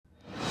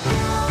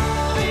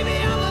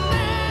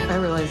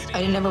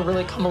I didn't ever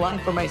really come alive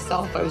for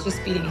myself. I was just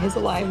feeding his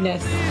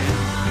aliveness.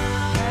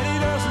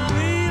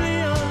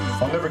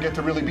 I'll never get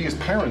to really be his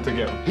parent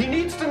again. He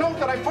needs to know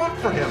that I fought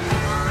for him.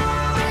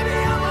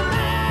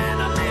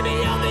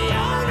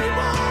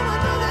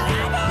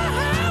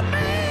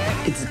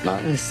 It's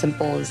not as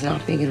simple as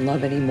not being in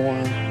love anymore.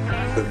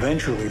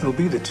 Eventually, it'll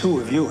be the two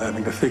of you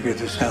having to figure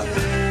this out.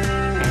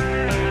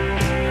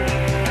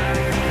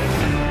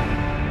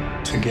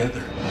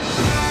 Together.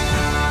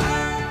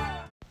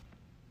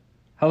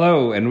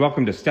 Hello, and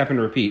welcome to Step and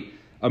Repeat,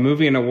 a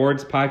movie and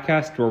awards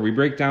podcast where we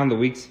break down the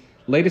week's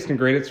latest and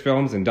greatest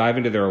films and dive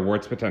into their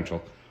awards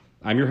potential.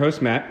 I'm your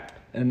host, Matt.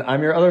 And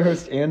I'm your other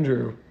host,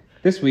 Andrew.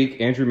 This week,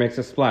 Andrew makes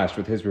a splash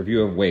with his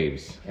review of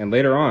Waves, and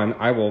later on,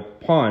 I will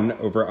pawn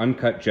over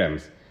Uncut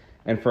Gems.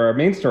 And for our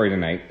main story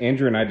tonight,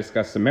 Andrew and I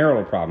discuss some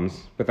marital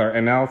problems with our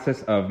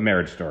analysis of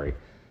Marriage Story.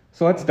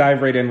 So let's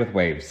dive right in with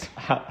Waves.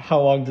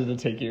 How long did it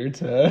take you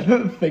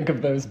to think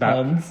of those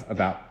puns?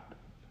 About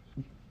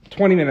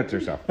 20 minutes or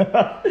so.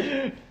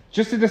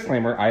 Just a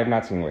disclaimer, I have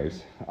not seen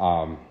Waves,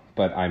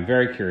 but I'm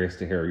very curious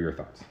to hear your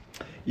thoughts.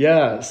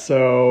 Yeah,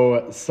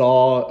 so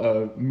saw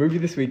a movie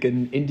this week,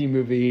 an indie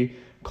movie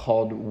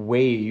called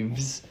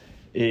Waves.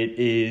 It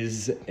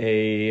is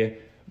a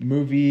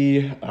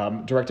movie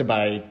directed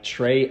by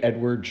Trey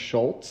Edward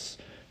Schultz,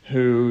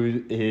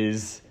 who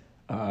is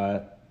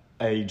a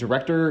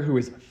director who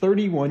is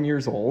 31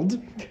 years old,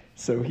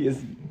 so he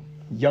is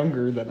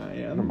younger than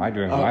I am. What am I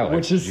doing with my life?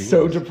 Which is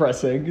so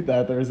depressing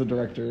that there's a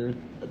director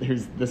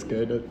who's this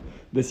good at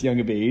this young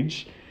of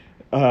age.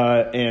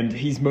 And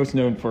he's most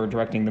known for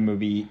directing the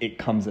movie It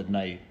Comes at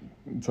Night.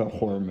 It's a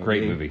horror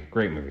movie.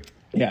 Great movie.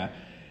 Yeah.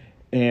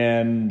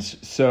 And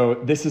so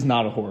this is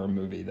not a horror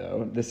movie,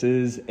 though. This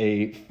is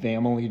a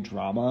family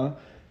drama.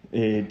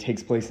 It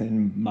takes place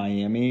in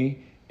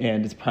Miami,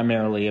 and it's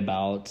primarily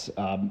about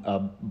a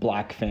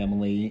black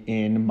family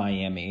in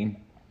Miami.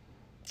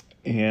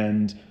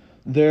 And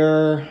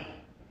they're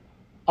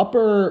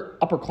upper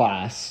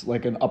class,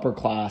 like an upper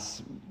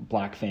class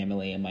black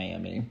family in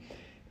Miami.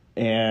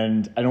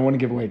 And I don't want to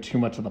give away too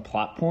much of the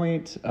plot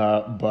point,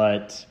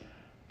 but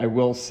I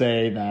will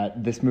say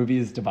that this movie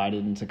is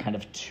divided into kind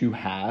of two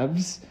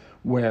halves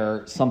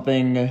where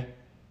something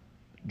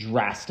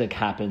drastic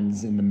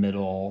happens in the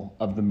middle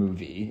of the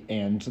movie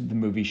and the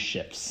movie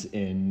shifts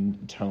in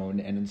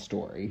tone and in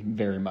story,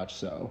 very much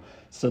so.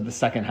 So the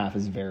second half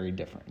is very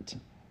different.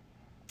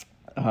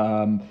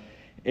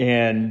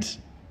 And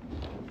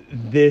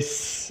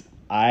this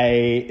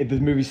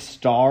movie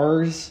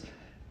stars,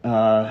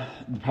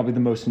 probably the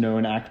most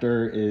known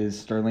actor is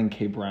Sterling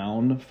K.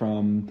 Brown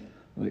from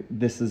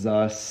This Is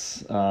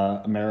Us,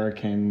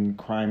 American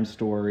Crime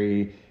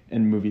Story,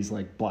 and movies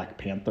like Black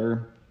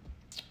Panther.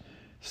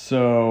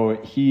 So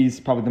he's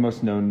probably the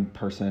most known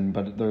person,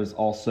 but there's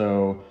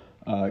also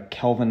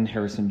Kelvin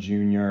Harrison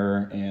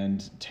Jr.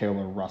 and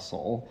Taylor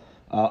Russell.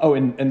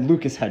 And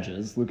Lucas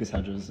Hedges. Lucas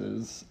Hedges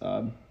is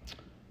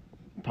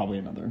probably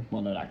another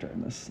well-known actor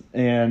in this.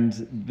 And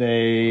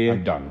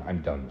I'm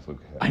done with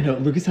Lucas Hedges. I know,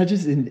 Lucas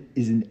Hedges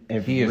is in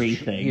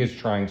everything. He is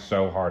trying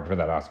so hard for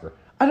that Oscar.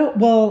 Not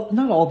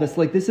all this.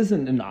 Like, this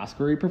isn't an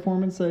Oscar-y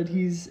performance that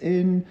he's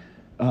in,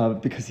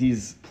 because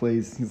he's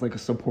like a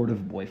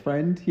supportive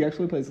boyfriend. He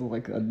actually plays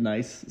like a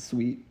nice,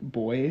 sweet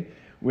boy,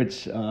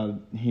 which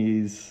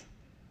he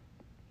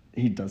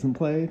doesn't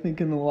play, I think,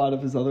 in a lot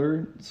of his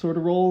other sort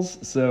of roles.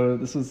 So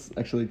this was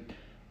actually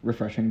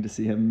refreshing to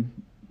see him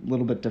a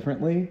little bit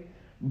differently,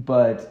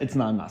 but it's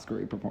not an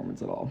Oscar-y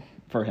performance at all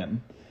for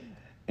him.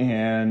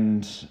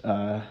 And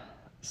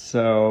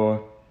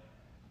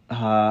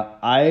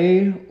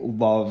I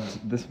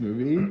loved this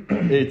movie.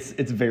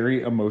 It's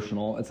very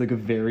emotional. It's like a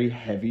very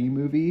heavy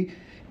movie,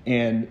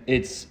 and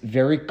it's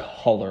very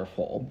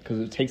colorful because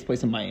it takes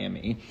place in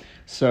Miami.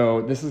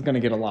 So this is going to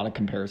get a lot of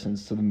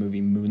comparisons to the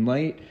movie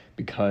Moonlight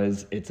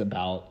because it's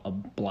about a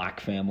black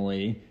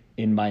family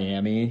in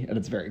Miami, and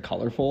it's very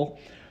colorful.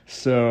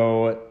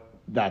 So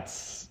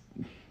that's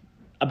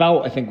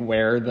about, I think,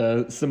 where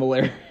the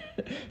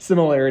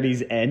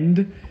similarities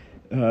end.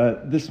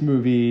 This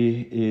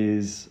movie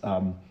is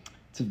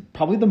it's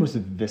probably the most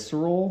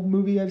visceral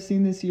movie I've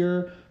seen this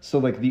year. So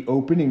like the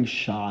opening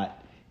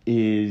shot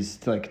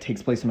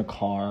takes place in a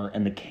car,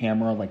 and the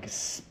camera like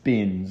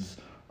spins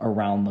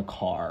around the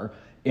car,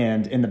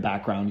 and in the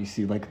background you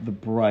see like the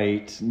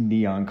bright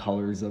neon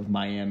colors of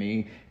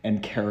Miami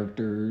and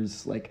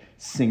characters like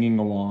singing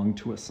along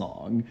to a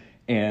song,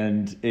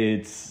 and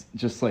it's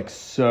just like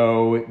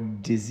so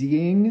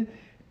dizzying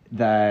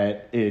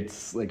that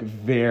it's like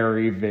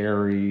very,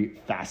 very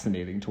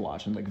fascinating to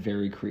watch and like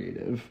very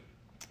creative.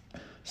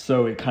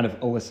 So it kind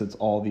of elicits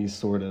all these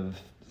sort of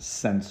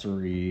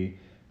sensory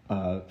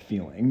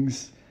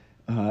feelings.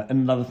 And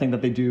another thing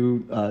that they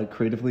do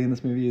creatively in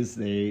this movie is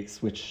they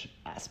switch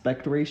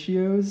aspect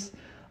ratios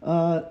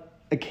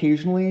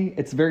occasionally.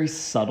 It's very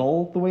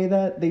subtle the way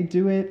that they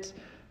do it.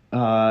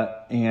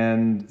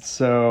 And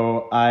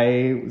so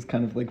I was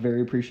kind of like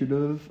very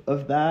appreciative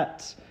of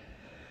that.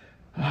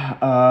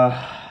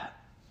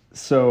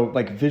 so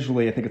like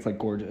visually, I think it's like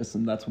gorgeous,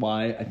 and that's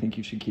why I think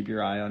you should keep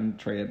your eye on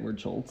Trey Edward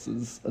Schultz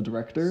as a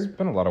director. There's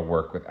been a lot of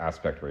work with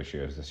aspect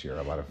ratios this year.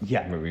 A lot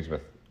of movies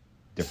with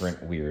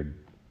different weird.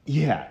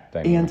 Yeah,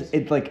 dynamics.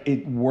 and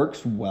it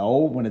works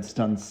well when it's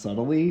done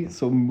subtly.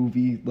 So a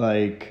movie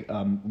like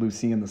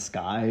Lucy in the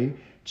Sky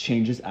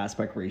changes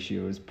aspect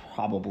ratios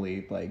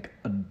probably like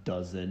a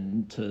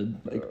dozen to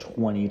like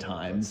 20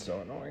 times. That's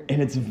so annoying.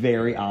 And it's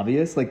very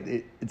obvious. Like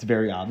it's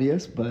very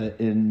obvious, but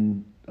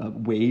in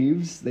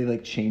Waves they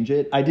like change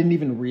it. I didn't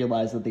even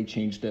realize that they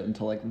changed it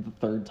until like the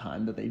third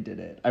time that they did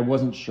it. I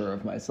wasn't sure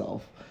of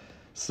myself.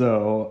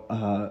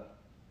 So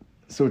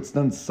it's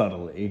done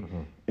subtly,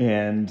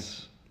 and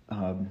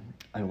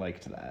I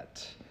liked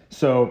that.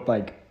 So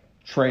like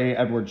Trey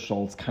Edward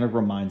Schultz kind of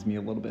reminds me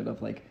a little bit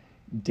of like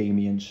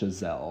Damien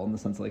Chazelle in the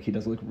sense like he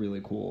does like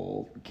really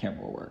cool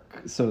camera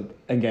work. So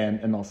again,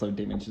 and also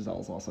Damien Chazelle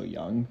is also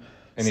young.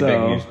 Any big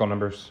musical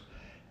numbers?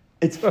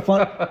 It's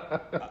fun.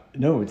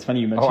 No, it's funny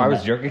you mentioned that. I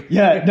was joking.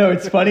 Yeah, no,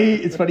 it's funny.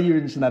 It's funny you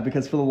mentioned that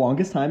because for the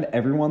longest time,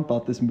 everyone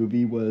thought this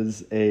movie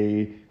was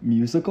a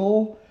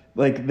musical.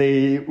 Like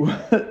they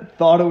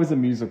thought it was a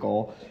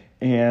musical,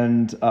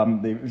 and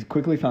they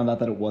quickly found out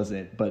that it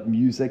wasn't. But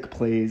music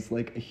plays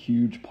like a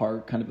huge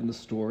part, kind of in the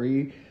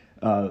story.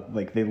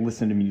 Like they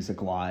listen to music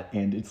a lot,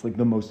 and it's like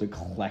the most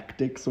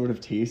eclectic sort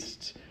of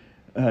taste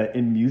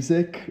in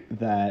music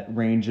that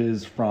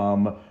ranges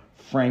from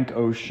Frank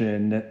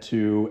Ocean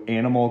to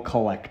Animal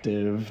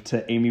Collective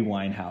to Amy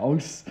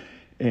Winehouse,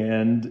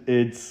 and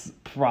it's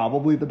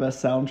probably the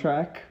best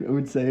soundtrack I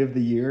would say of the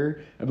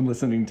year. I've been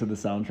listening to the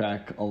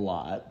soundtrack a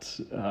lot,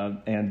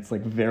 and it's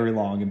like very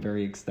long and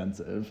very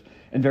extensive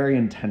and very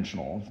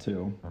intentional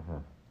too.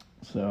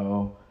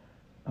 So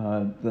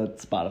that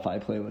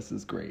Spotify playlist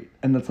is great,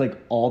 and that's like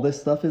all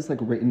this stuff is like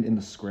written in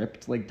the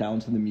script, like down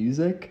to the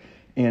music,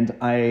 and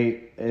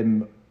I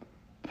am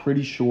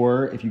pretty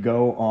sure if you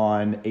go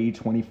on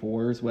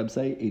A24's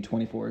website,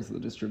 A24 is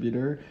the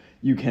distributor,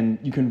 you can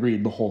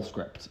read the whole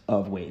script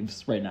of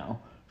Waves right now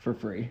for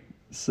free.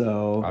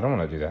 So I don't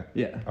want to do that.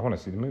 Yeah. I want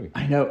to see the movie.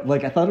 I know,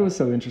 like I thought it was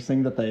so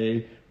interesting that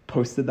they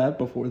posted that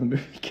before the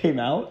movie came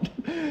out.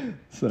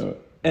 So,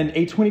 and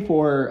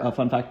A24,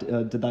 fun fact,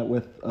 did that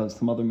with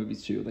some other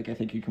movies too. Like I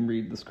think you can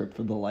read the script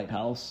for The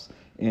Lighthouse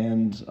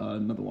and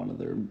another one of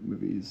their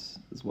movies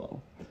as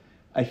well.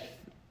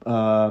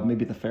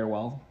 Maybe The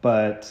Farewell,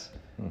 but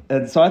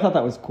and so I thought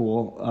that was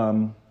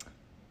cool.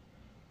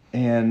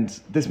 And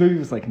this movie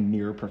was like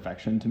near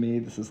perfection to me.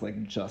 This is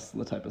like just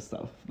the type of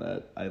stuff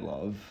that I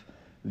love.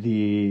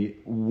 The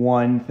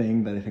one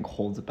thing that I think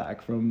holds it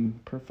back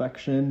from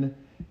perfection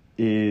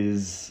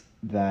is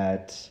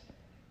that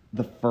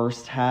the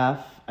first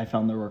half, I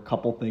found there were a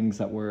couple things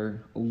that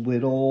were a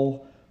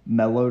little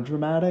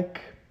melodramatic,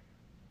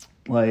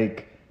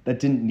 like that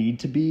didn't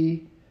need to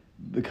be.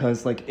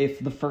 Because like if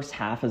the first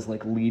half is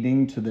like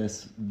leading to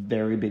this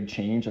very big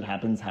change that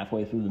happens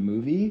halfway through the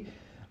movie,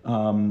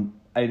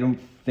 I don't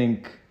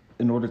think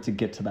in order to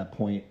get to that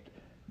point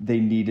they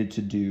needed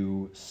to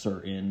do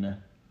certain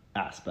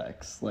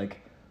aspects.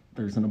 Like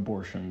there's an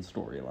abortion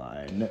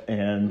storyline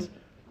and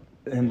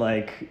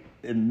like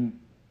in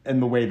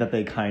the way that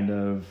they kind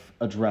of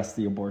address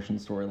the abortion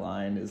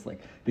storyline is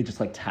like they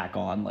just like tack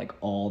on like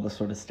all the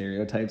sort of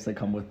stereotypes that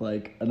come with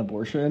like an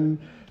abortion.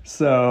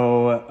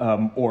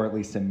 So, or at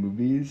least in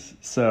movies.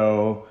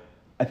 So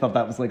I thought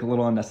that was like a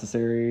little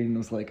unnecessary, and it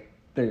was like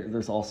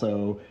there's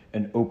also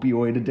an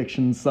opioid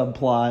addiction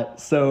subplot.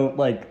 So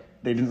like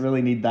they didn't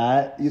really need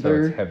that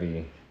either. So it's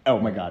heavy. Oh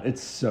my god,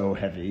 it's so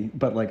heavy.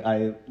 But like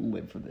I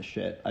live for this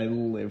shit. I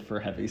live for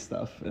heavy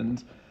stuff,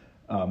 and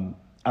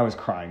I was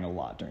crying a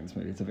lot during this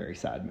movie. It's a very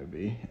sad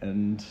movie,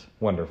 and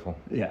Wonderful.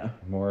 yeah,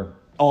 More.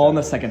 all in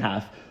the second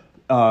half.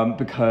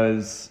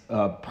 Because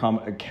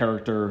a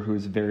character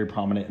who's very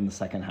prominent in the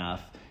second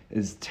half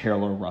is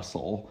Taylor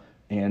Russell,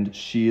 and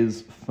she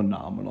is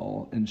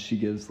phenomenal, and she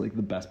gives like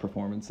the best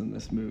performance in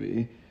this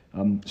movie.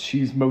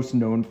 She's most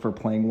known for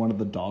playing one of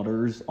the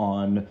daughters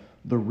on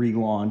the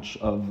relaunch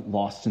of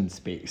Lost in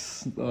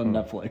Space on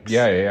Netflix.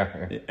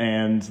 Yeah.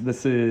 And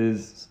this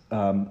is,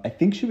 I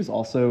think she was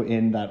also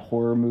in that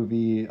horror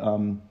movie,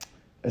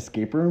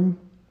 Escape Room.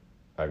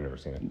 I've never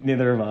seen it.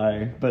 Neither have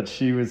I, but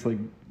she was like,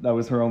 that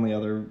was her only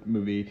other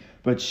movie,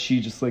 but she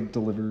just like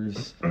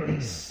delivers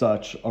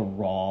such a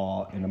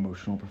raw and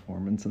emotional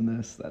performance in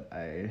this that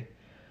I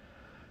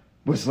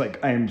was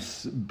like, I am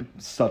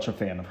such a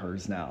fan of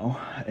hers now,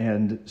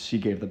 and she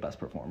gave the best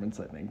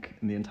performance, I think,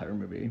 in the entire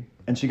movie.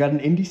 And she got an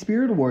Indie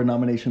Spirit Award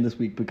nomination this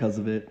week because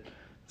of it,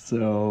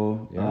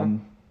 so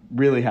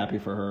really happy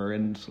for her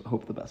and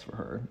hope the best for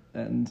her.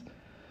 And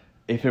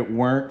if it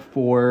weren't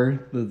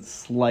for the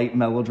slight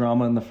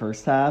melodrama in the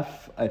first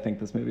half, I think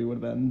this movie would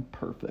have been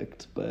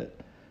perfect, but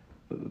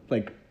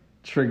like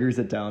triggers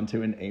it down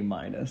to an A-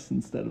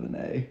 instead of an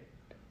A.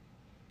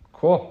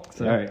 Cool.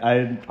 So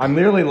I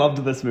clearly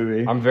loved this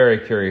movie. I'm very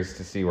curious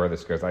to see where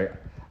this goes. I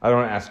don't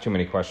want to ask too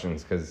many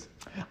questions because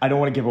I don't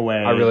want to give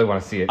away. I really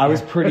want to see it. I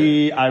was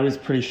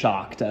pretty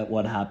shocked at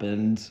what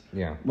happened.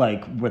 Yeah.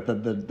 Like with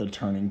the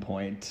turning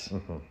point.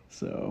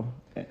 So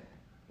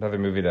another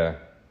movie to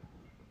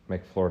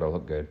make Florida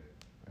look good,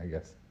 I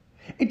guess.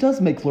 It does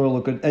make Florida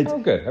look good. Oh,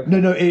 good. Okay.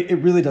 No, it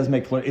really does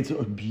make Florida. It's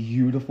a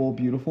beautiful,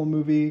 beautiful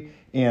movie.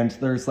 And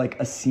there's like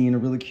a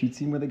really cute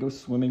scene where they go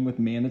swimming with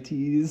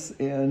manatees.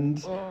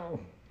 And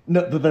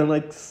no, they're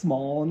like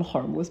small and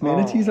harmless.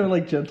 Manatees are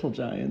like gentle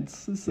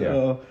giants.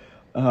 So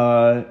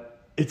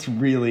it's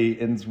really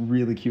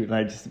cute.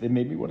 And it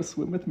made me want to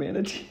swim with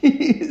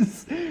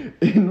manatees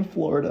in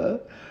Florida.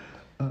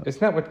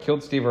 Isn't that what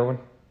killed Steve Irwin?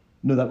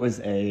 No, that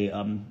was a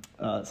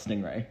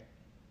stingray.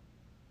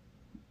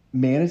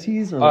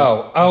 Manatees or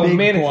big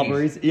manatees.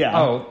 blubberies?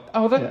 Yeah.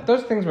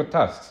 Those things with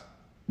tusks.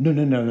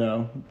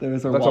 No.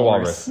 Those are That's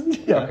walrus. a walrus.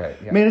 Yeah. Okay.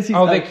 Yeah. Manatees.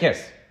 Oh, they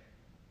kiss.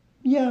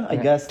 Yeah, I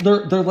guess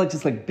they're like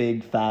just like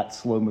big, fat,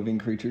 slow-moving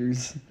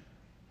creatures.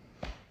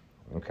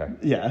 Okay.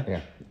 Yeah.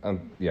 Yeah.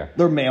 Yeah.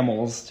 They're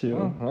mammals too,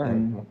 Oh, all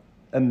right.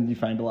 and you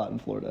find a lot in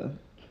Florida.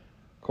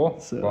 Cool.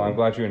 So- Well, I'm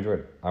glad you enjoyed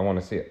it. I want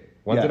to see it.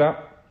 When's it Yeah.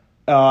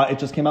 out? It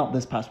just came out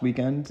this past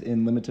weekend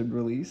in limited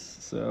release,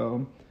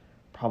 so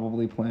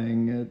probably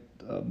playing it.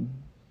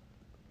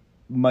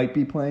 Might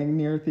be playing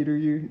near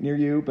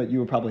you, but you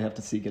would probably have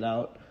to seek it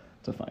out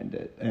to find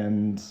it,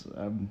 and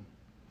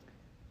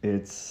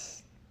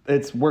it's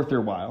worth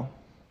your while.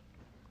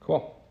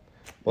 Cool.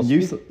 Well,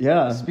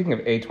 speaking of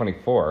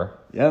A24,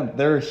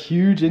 they're a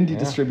huge indie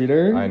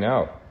distributor. I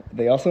know.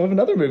 They also have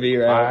another movie,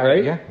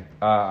 right? Yeah.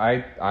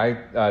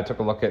 I took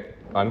a look at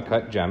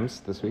Uncut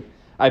Gems this week.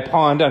 I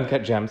pawned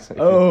Uncut Gems.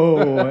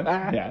 Oh,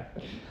 yeah.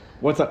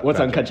 What's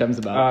Uncut Gems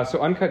about?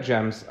 So Uncut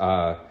Gems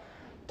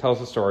tells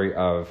the story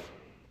of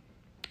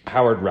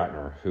Howard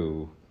Ratner,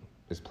 who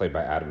is played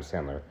by Adam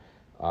Sandler,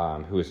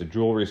 who is a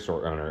jewelry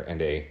store owner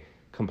and a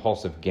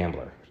compulsive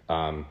gambler.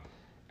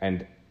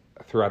 And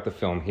throughout the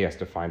film, he has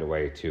to find a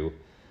way to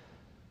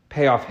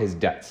pay off his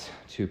debts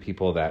to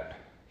people that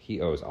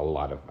he owes a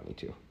lot of money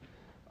to.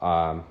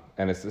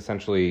 And it's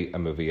essentially a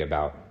movie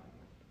about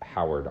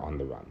Howard on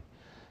the run.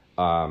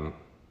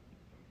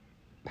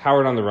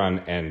 Howard on the run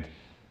and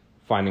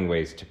finding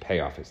ways to pay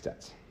off his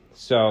debts.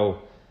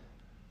 So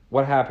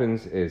what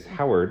happens is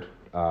Howard,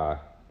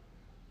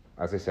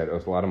 as I said,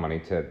 owes a lot of money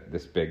to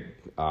this big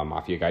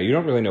mafia guy. You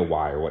don't really know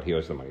why or what he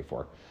owes the money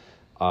for.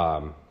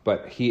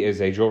 But he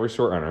is a jewelry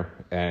store owner,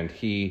 and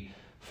he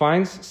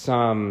finds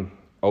some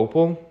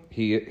opal.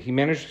 He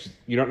manages,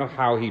 you don't know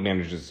how he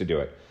manages to do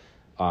it.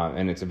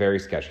 And he's a very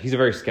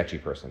sketchy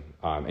person.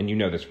 And you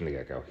know this from the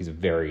get-go. He's a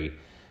very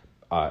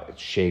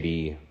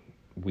shady,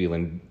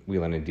 wheeling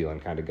and dealing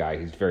kind of guy.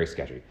 He's very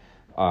sketchy.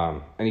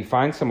 And he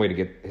finds some way to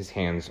get his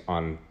hands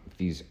on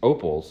these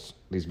opals,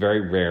 these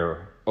very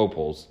rare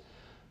opals,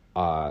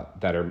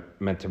 that are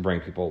meant to bring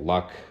people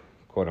luck,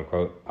 quote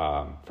unquote,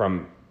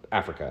 from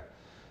Africa.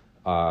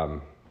 I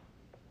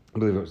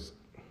believe it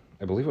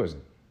was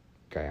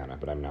Guyana,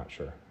 but I'm not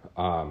sure.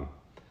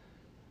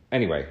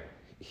 Anyway,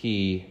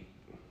 he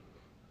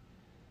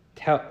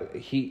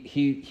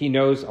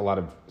knows a lot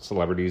of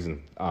celebrities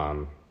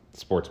and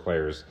sports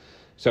players.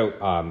 So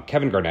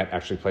Kevin Garnett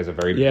actually plays a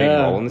very big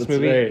role in this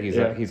movie. Right.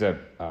 He's a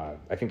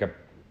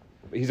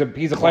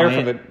player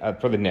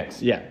for the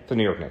Knicks. Yeah, for the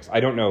New York Knicks. I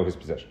don't know his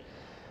position.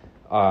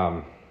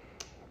 And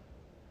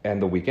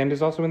The Weeknd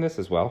is also in this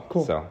as well.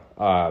 Cool. So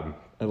I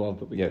love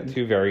The Weeknd. Yeah,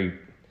 two very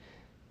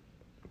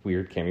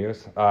weird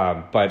cameos.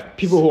 But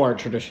people who aren't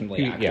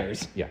traditionally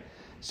actors. Yeah.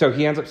 So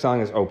he ends up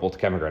selling his opal to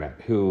Kevin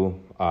Garnett, who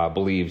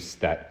believes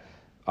that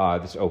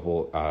this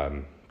opal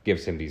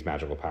gives him these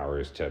magical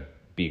powers to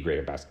be great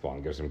at basketball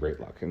and gives him great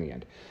luck in the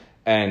end.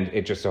 And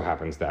it just so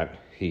happens that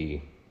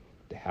he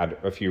had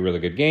a few really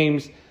good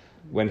games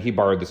when he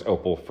borrowed this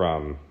opal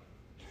from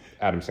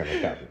Adam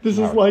Sandler. This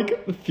is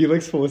like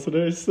Felix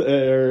Felicitas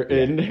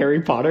in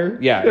Harry Potter.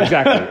 Yeah,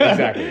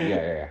 exactly.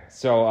 Yeah.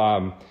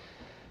 So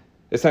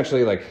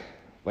essentially,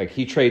 like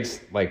he trades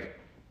like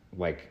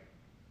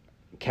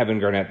Kevin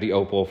Garnett the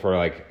opal for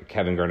like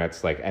Kevin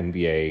Garnett's like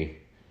NBA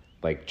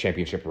like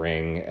championship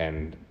ring,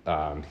 and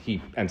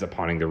he ends up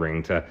pawning the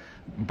ring to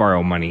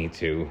borrow money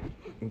to.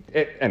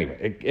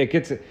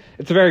 It's a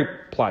very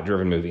plot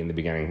driven movie in the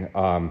beginning.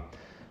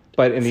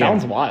 But in the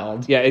sounds end,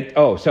 wild.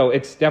 Yeah. So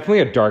it's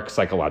definitely a dark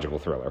psychological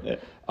thriller. Yeah.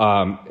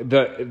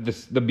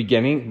 The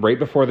beginning, right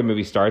before the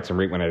movie starts and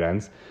right when it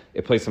ends,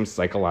 it plays some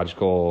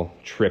psychological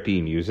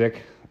trippy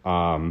music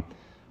on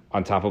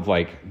top of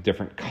like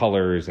different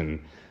colors, and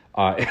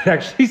it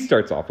actually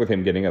starts off with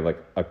him getting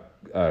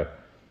a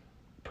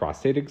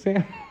prostate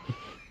exam.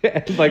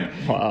 And like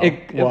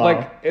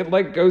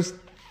it goes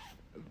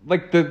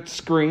like the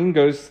screen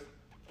goes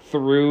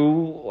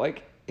through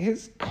like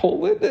his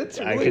colon. It's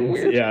really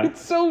weird. Yeah.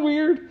 It's so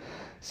weird.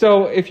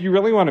 So if you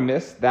really want to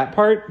miss that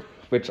part,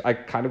 which I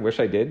kind of wish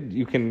I did,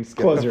 you can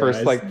skip the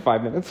first like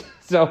 5 minutes.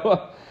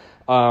 So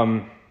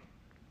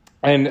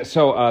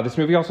this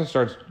movie also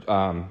starts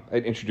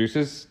it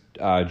introduces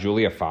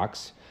Julia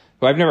Fox,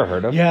 who I've never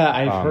heard of. Yeah,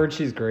 I've heard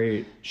she's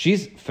great.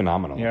 She's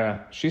phenomenal. Yeah.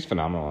 She's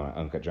phenomenal in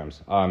Uncut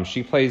Gems.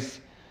 She plays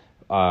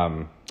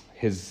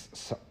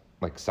his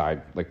like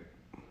side like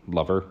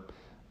lover.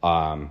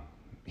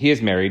 He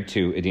is married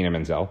to Idina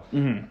Menzel.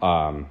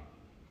 Mm-hmm.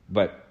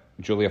 But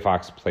Julia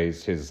Fox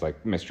plays his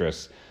like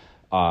mistress,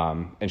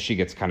 and she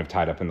gets kind of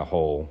tied up in the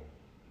whole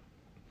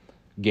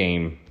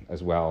game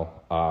as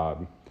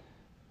well.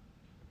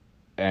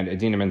 And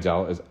Idina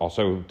Menzel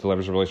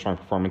delivers a really strong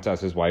performance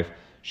as his wife.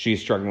 She's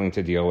struggling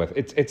to deal with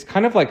it's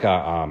kind of like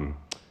a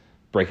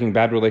Breaking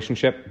Bad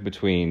relationship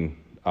between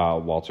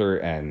Walter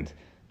and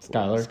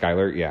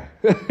Skyler, yeah.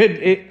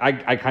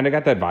 I kind of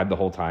got that vibe the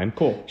whole time.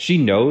 Cool. She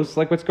knows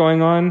like what's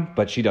going on,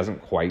 but she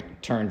doesn't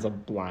quite Turns a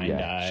blind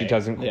eye. She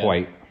doesn't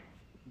quite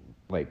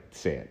like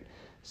say it.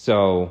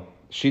 So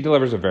she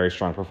delivers a very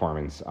strong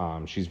performance.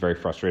 She's very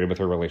frustrated with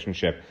her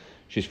relationship.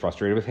 She's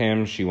frustrated with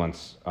him.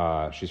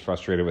 She's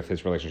frustrated with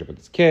his relationship with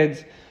his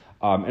kids,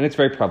 and it's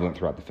very prevalent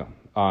throughout the film.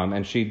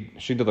 And she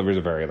delivers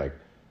a very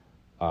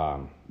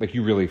like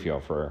you really feel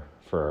for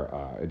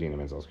Idina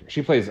Menzel's character.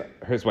 She plays,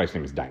 his wife's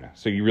name is Dinah,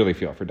 so you really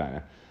feel for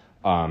Dinah.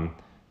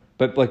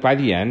 But like by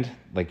the end,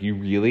 like you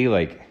really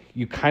like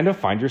you kind of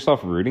find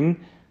yourself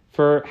rooting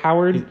for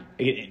Howard.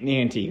 He's an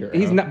anti-hero.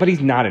 He's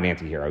not an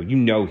anti-hero. You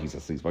know he's a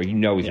sleazeball. You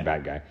know he's a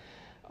bad guy.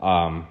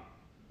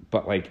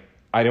 But like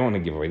I don't want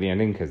to give away the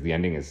ending because the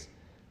ending is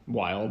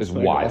wild.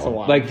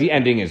 Wild. Like the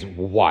ending is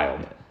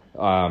wild.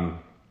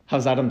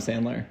 How's Adam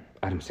Sandler?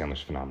 Adam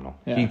Sandler's phenomenal.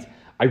 Yeah.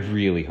 I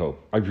really hope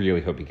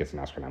he gets an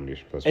Oscar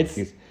nomination for this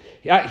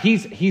one.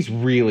 He's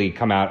really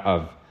come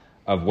out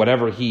of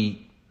whatever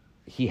he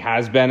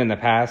has been in the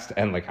past,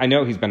 and like I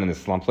know he's been in this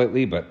slump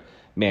lately, but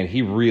man,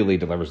 he really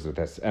delivers with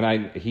this.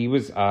 And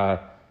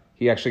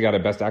he actually got a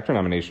Best Actor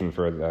nomination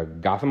for the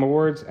Gotham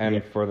Awards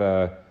and for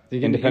the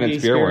Independent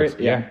Spirit Awards.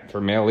 Yeah,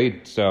 for male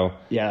lead. So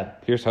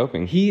here's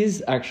hoping. He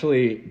is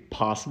actually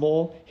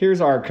possible. Here's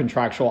our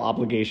contractual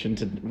obligation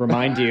to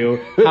remind you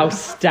how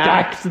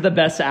stacked the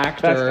Best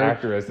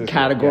Actor is this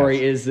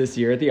category is this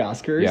year at the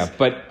Oscars. Yeah,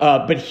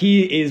 but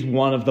he is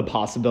one of the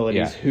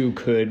possibilities who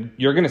could.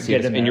 You're going to see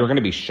this, and you're going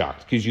to be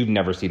shocked because you've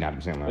never seen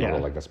Adam Sandler in a role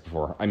like this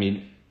before. I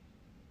mean,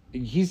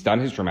 he's done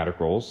his dramatic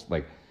roles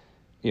like.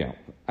 You know,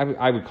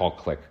 I would call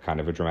Click kind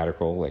of a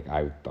dramatic role. Like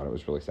I thought it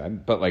was really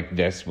sad, but like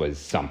this was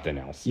something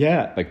else.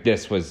 Yeah, like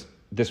this was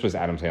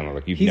Adam Sandler.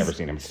 Like you've never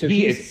seen him. So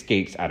he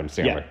escapes Adam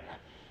Sandler. Yeah.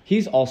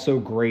 He's also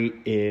great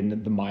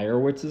in the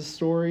Meyerowitz's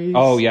stories.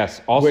 Oh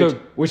yes, also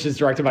which is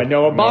directed by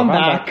Noah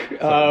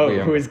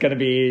Baumbach, who is going to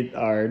be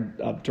our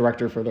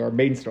director for our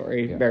main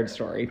story, Marriage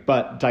Story.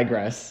 But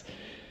digress.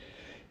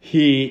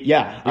 We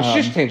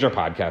should just change our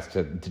podcast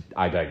to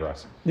I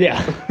Digress.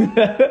 Yeah.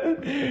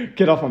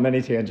 Get off on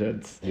many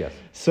tangents. Yes.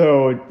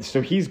 So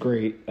he's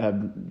great.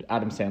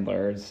 Adam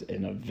Sandler is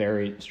in a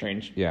very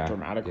strange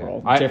dramatic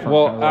role.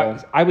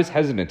 I was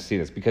hesitant to see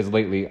this because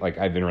lately, like,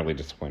 I've been really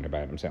disappointed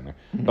by Adam Sandler.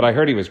 Mm-hmm. But I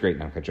heard he was great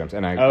in Uncut Gems,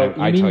 and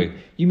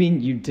you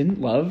mean you didn't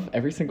love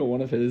every single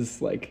one of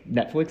his like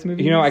Netflix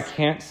movies? You know, I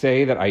can't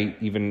say that I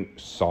even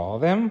saw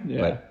them.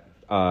 Yeah.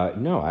 But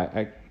no,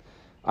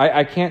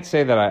 I can't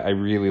say that I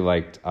really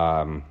liked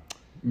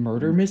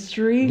Murder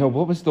Mystery. No,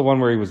 what was the one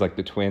where he was like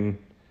the twin?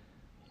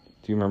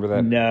 Do you remember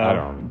that? No, I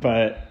don't remember.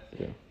 But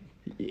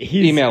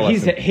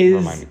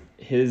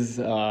his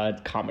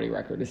comedy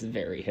record is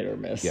very hit or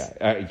miss.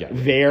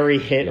 Very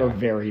hit or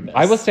very miss.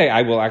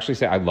 I will actually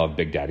say I love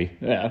Big Daddy.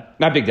 Yeah,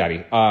 not Big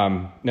Daddy.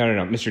 No,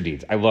 Mr.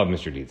 Deeds. I love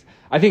Mr. Deeds.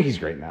 I think he's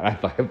great in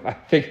that. I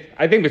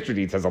think Mr.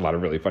 Deeds has a lot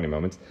of really funny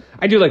moments.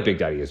 I do like Big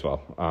Daddy as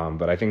well.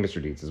 But I think Mr.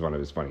 Deeds is one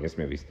of his funniest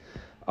movies.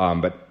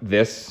 But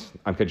this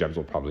Uncut Gems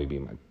will probably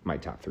be my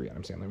top 3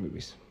 Adam Sandler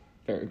movies.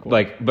 Very cool.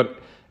 Like,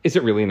 but is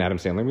it really an Adam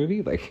Sandler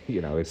movie? Like,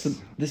 you know, it's... So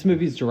this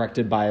movie is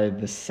directed by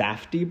the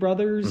Safdie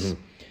brothers,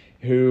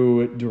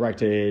 who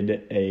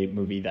directed a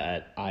movie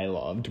that I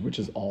loved, which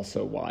is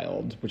also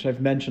wild, which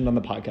I've mentioned on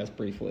the podcast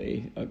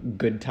briefly, A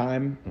Good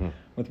Time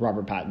with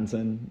Robert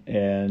Pattinson.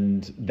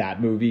 And that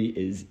movie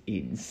is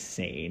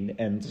insane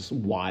and just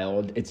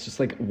wild. It's just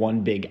like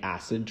one big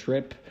acid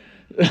trip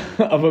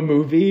of a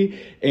movie,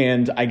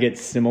 and I get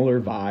similar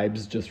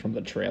vibes just from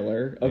the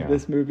trailer of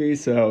this movie.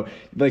 So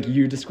like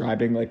you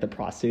describing like the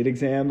prostate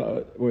exam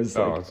I was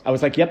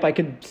like, yep, I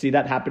could see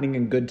that happening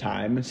in Good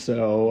Time.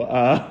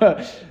 So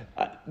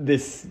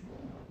this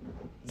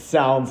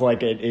sounds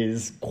like it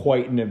is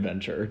quite an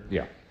adventure.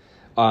 Yeah.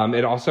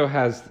 It also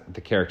has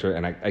the character,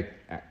 and I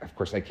of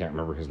course I can't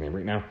remember his name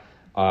right now,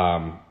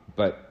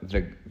 but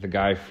the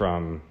guy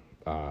from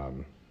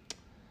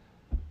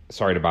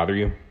Sorry to Bother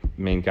You,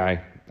 main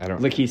guy.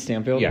 Lakeith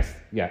Stanfield? Yes.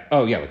 Yeah.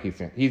 Oh, yeah, Lakeith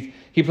Stanfield.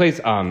 He plays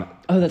that's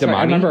Damani. Right.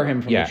 I remember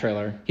him from the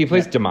trailer. He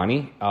plays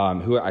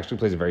Damani, who actually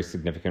plays a very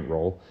significant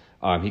role.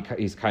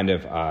 He's kind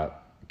of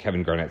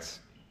Kevin Garnett's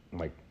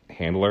like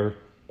handler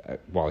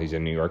while he's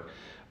in New York.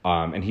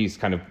 And he's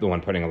kind of the one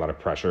putting a lot of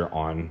pressure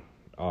on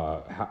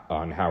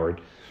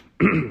Howard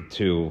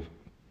to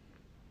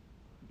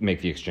make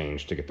the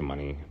exchange to get the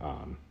money.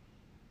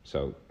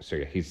 So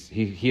yeah,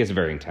 he has a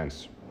very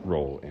intense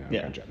role in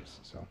Uncut Gems.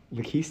 So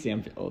Lakeith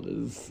Stanfield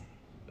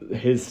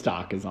his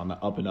stock is on the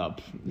up and up.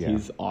 Yeah.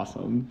 He's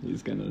awesome.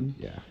 He's gonna.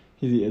 Yeah.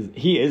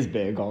 He is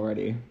big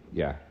already.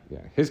 Yeah.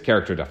 His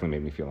character definitely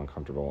made me feel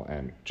uncomfortable,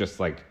 and just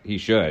like he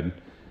should.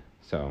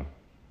 So.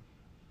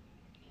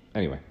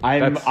 anyway,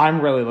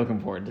 I'm really looking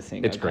forward to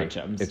seeing it's Uncut great.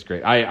 Gems. It's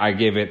great. I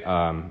gave it.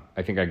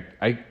 I think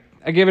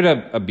I gave it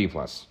a B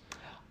plus.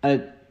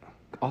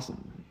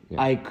 Awesome.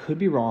 Yeah. I could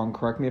be wrong.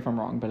 Correct me if I'm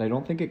wrong, but I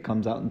don't think it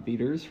comes out in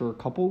theaters for a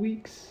couple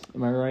weeks.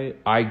 Am I right?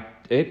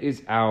 It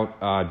is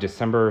out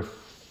December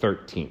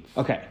 13th.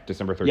 Okay.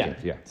 December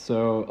 13th. Yeah.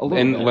 So a little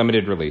And bit.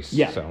 limited release.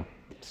 Yeah. So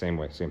same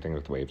thing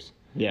with Waves.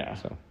 Yeah.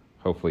 So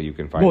hopefully you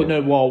can find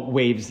it.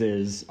 Waves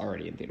is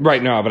already in theaters.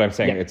 Right. No, but I'm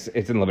saying Yeah. it's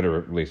in limited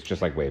release,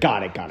 just like Waves.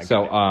 Got it.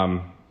 So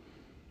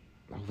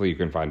hopefully you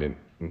can find it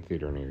in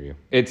theater near you.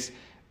 It's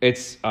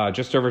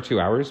just over 2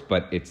 hours,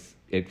 but it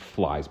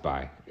flies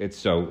by. It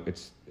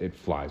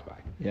flies by.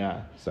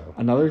 Yeah. So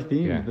another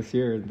theme yeah. this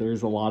year,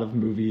 there's a lot of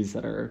movies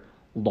that are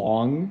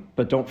long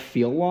but don't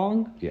feel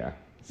long. Yeah.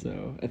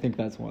 So I think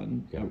that's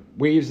one. Yeah.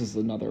 Waves is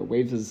another.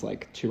 Waves is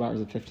like 2 hours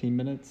and 15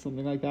 minutes,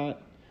 something like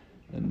that,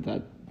 and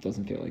that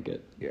doesn't feel like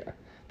it. Yeah.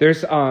 There's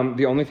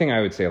the only thing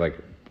I would say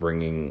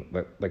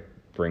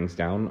brings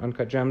down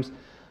Uncut Gems.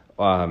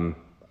 I'm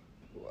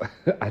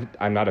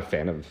not a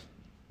fan of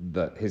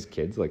his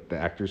kids, like the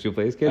actors who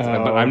play his kids,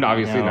 but I'm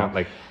obviously not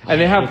like. And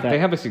they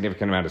have a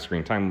significant amount of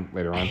screen time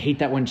later on. I hate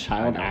that when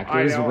child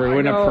actors I know,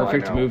 ruin I know, a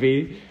perfect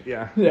movie.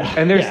 Yeah. Yeah.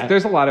 And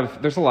there's a lot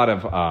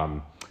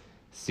of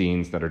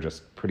scenes that are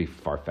just pretty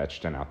far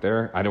fetched and out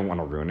there. I don't want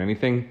to ruin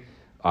anything.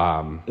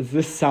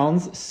 This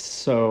sounds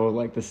so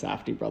like the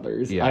Safdie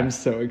brothers. Yeah. I'm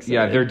so excited.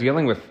 Yeah, they're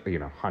dealing with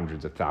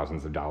hundreds of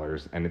thousands of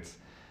dollars, and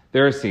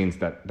there are scenes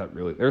that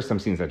really, there are some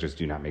scenes that just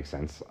do not make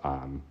sense.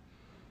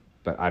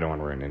 But I don't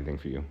want to ruin anything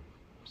for you.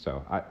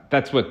 So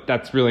that's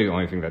really the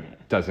only thing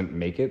that doesn't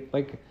make it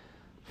like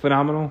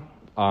phenomenal.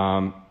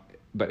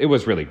 But it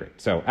was really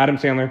great. So Adam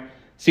Sandler,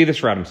 see this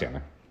for Adam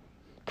Sandler.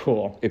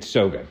 Cool. It's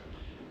so good.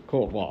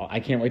 Cool. Well, I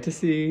can't wait to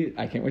see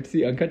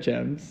Uncut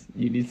Gems.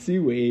 You need to see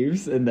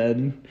Waves, and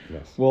then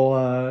Yes.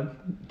 we'll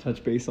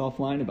touch base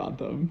offline about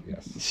them.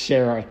 Yes.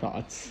 Share our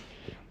thoughts.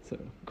 Yeah. So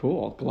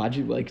cool. Glad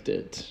you liked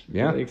it.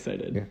 Yeah. Really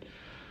excited.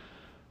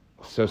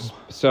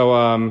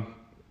 Yeah.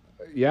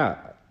 Yeah.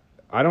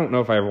 I don't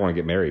know if I ever want to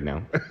get married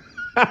now.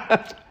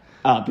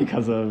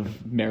 Because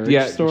of Marriage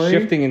Yeah, Story.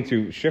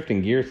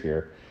 shifting gears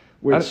here.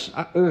 Which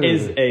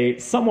is a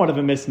somewhat of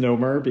a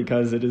misnomer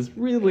because it is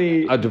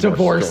really A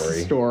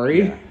divorce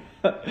story.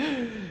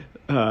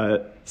 Yeah.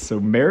 So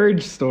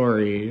Marriage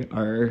Story,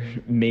 our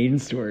main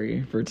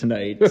story for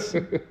tonight,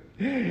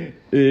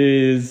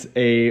 is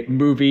a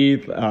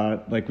movie,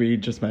 like we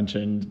just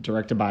mentioned,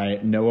 directed by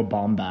Noah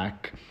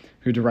Baumbach,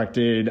 who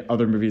directed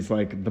other movies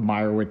like The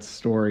Meyerowitz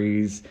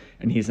Stories,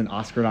 and he's an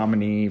Oscar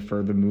nominee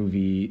for the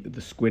movie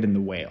The Squid and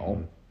the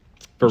Whale.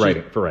 For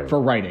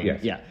writing.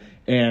 Yes. Yeah.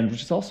 And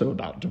which is also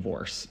about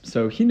divorce.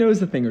 So he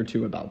knows a thing or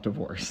two about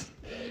divorce.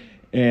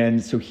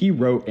 And so he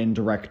wrote and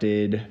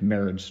directed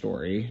Marriage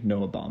Story,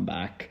 Noah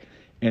Baumbach,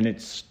 and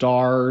it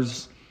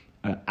stars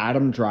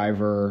Adam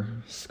Driver,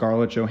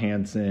 Scarlett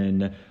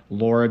Johansson,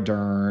 Laura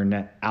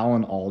Dern,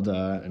 Alan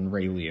Alda, and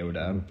Ray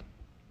Liotta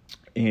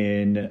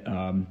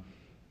in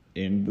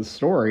the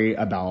story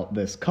about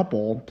this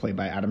couple played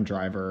by Adam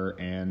Driver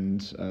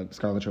and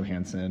Scarlett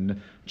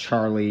Johansson,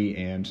 Charlie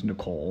and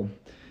Nicole.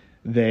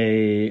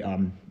 They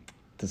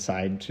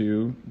decide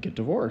to get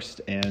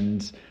divorced,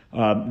 and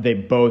they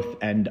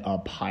both end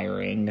up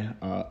hiring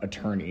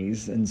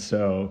attorneys, and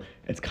so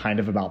it's kind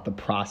of about the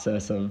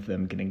process of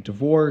them getting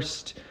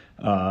divorced.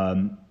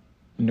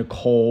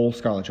 Nicole,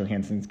 Scarlett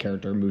Johansson's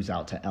character, moves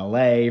out to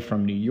LA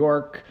from New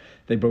York.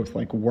 They both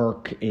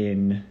work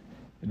in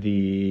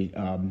the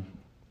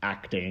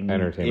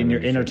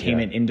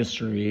entertainment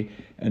industry,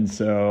 and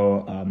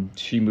so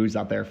she moves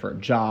out there for a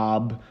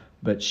job.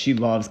 But she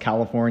loves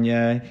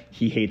California.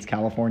 He hates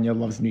California,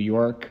 loves New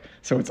York.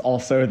 So it's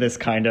also this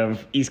kind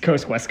of East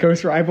Coast, West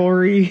Coast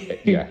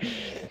rivalry. Yeah.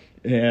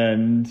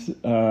 and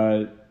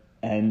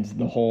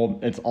the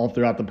whole, it's all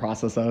throughout the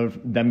process of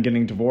them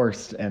getting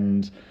divorced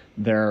and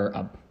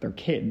their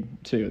kid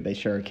too. They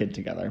share a kid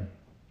together.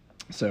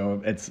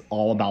 So it's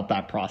all about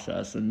that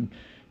process and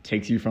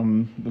takes you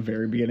from the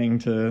very beginning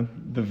to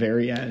the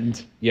very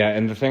end. Yeah.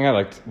 And the thing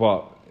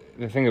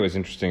the thing that was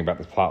interesting about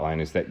this plot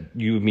line is that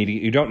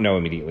you don't know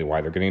immediately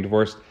why they're getting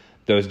divorced.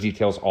 Those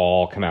details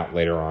all come out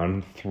later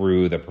on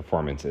through the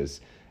performances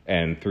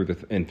and through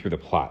the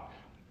plot.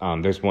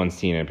 There's one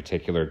scene in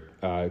particular,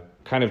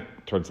 kind of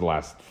towards the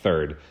last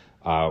third.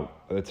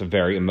 It's a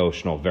very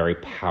emotional, very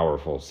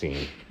powerful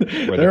scene.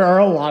 There are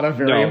a lot of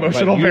very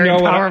emotional, very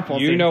powerful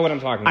scenes. You know what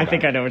I'm talking about. I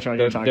think I know which one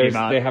you're talking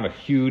about. They have a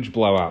huge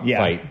blowout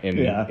fight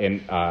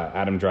in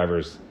Adam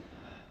Driver's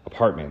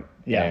apartment.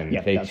 Yeah, and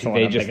yeah, they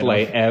just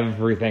lay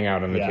everything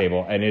out on the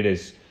table, and it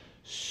is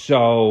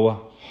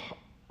so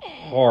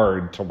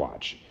hard to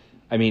watch.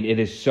 I mean, it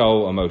is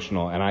so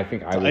emotional, and I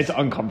think it's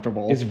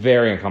uncomfortable. It's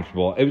very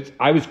uncomfortable.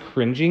 I was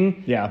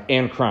cringing, yeah,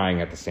 and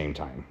crying at the same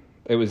time.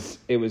 It was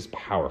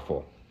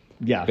powerful,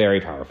 yeah,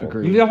 very powerful.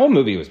 Agreed. The whole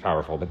movie was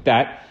powerful, but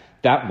that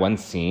one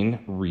scene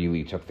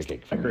really took the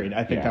cake for me. Agreed.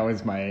 I think that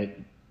was my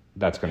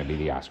that's going to be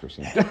the Oscar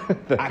scene.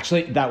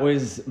 Actually, that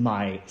was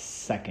my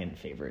second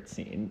favorite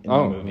scene in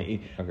the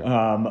movie. Okay.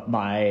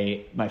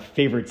 My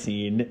favorite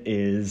scene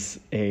is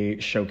a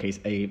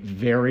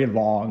very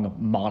long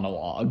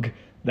monologue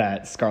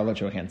that Scarlett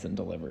Johansson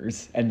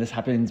delivers. And this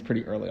happens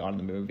pretty early on in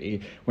the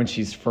movie when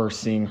she's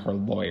first seeing her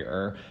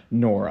lawyer,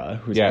 Nora,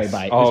 who's played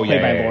by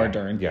Laura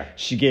Dern. Yeah.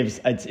 She gives,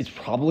 it's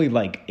probably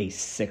like a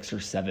 6 or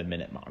 7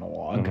 minute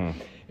monologue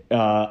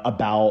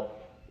about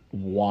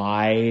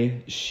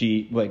why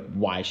she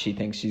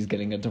thinks she's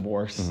getting a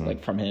divorce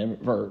like from him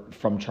or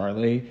from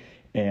Charlie,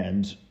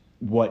 and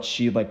what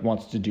she like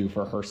wants to do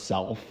for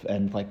herself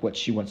and like what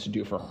she wants to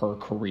do for her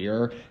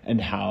career, and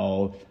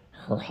how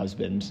her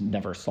husband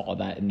never saw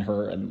that in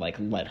her and like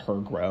let her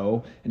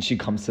grow. And she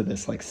comes to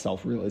this like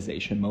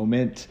self-realization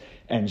moment,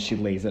 and she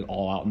lays it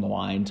all out on the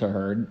line to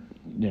her,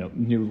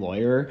 new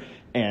lawyer.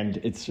 And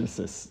it's just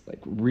this like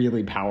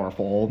really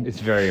powerful, It's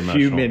very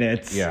few emotional.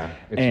 minutes. Yeah.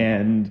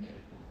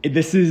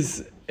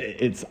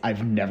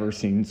 I've never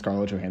seen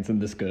Scarlett Johansson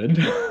this good.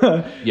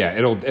 Yeah,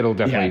 it'll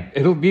definitely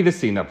it'll be the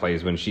scene that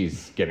plays when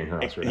she's getting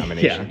her Oscar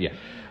nomination. Yeah.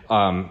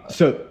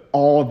 So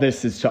all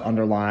this is to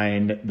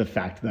underline the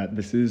fact that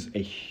this is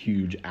a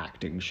huge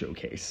acting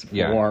showcase for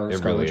it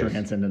Scarlett really is.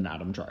 Johansson and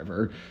Adam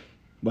Driver.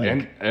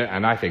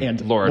 And I think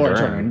And Laura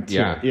Dern. too.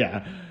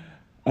 Yeah.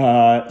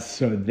 Yeah.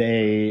 So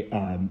they,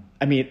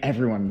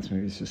 everyone in this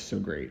movie is just so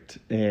great.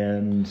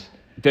 And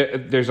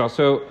There's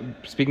also,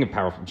 speaking of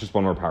powerful, just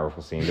one more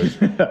powerful scene.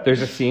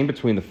 There's a scene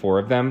between the four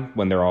of them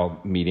when they're all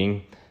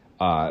meeting,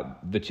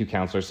 the two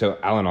counselors. So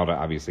Alan Alda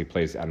obviously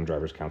plays Adam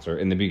Driver's counselor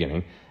in the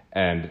beginning,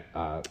 and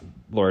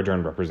Laura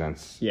Dern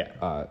represents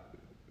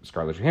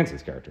Scarlett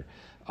Johansson's character.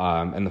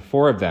 And the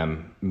four of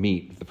them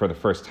meet for the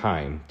first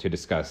time to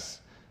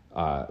discuss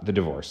the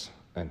divorce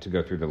and to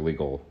go through the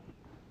legal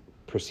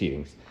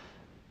proceedings.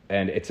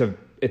 And it's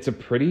a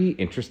pretty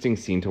interesting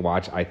scene to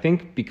watch, I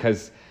think,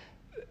 because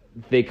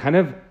they kind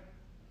of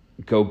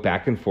go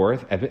back and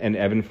forth and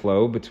ebb and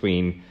flow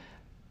between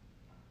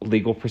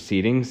legal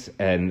proceedings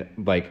and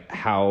like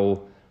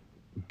how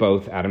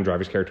both Adam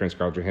Driver's character and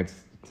Scarlett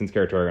Johansson's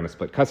character are going to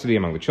split custody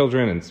among the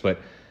children and split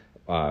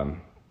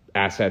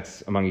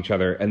assets among each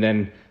other. And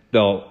then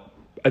they'll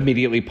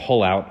immediately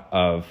pull out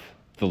of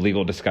the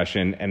legal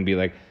discussion and be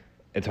like,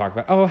 and talk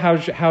about, oh,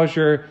 how's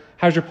your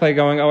play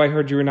going? Oh, I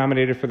heard you were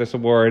nominated for this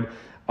award.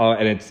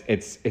 And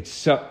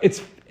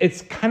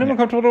it's kind of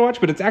uncomfortable to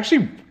watch, but it's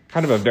actually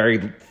kind of a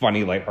very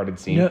funny, lighthearted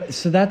scene. no,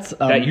 so that's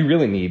that you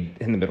really need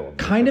in the middle of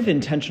kind of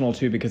intentional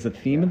too, because the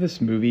theme of this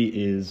movie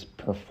is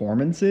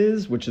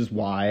performances, which is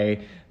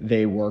why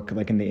they work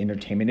like in the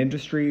entertainment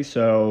industry.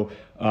 So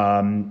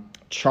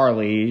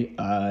Charlie,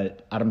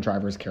 Adam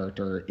Driver's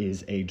character,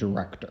 is a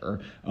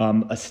director,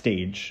 a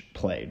stage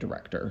play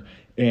director,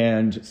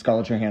 and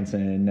Scarlett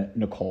Johansson,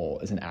 Nicole,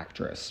 is an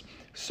actress.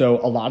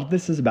 So a lot of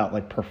this is about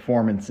like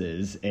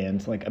performances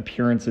and like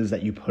appearances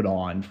that you put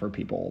on for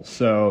people.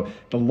 So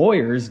the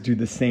lawyers do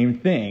the same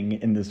thing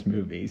in this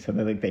movie. So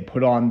they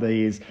put on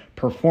these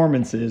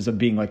performances of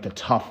being like the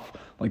tough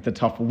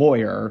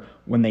lawyer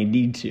when they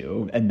need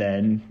to, and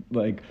then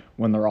like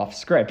when they're off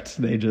script,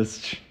 they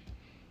just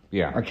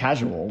are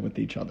casual with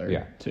each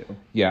other too.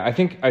 Yeah, I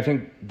think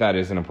that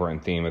is an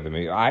important theme of the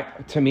movie.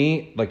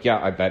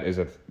 That is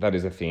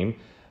a theme.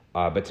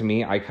 But to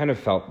me, I kind of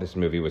felt this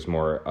movie was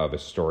more of a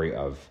story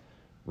of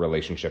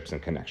relationships and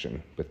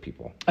connection with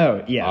people.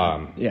 Oh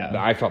yeah,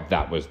 I felt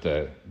that was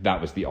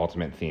the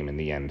ultimate theme in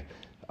the end.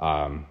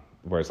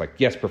 Whereas, like,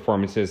 yes,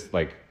 performances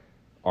like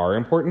are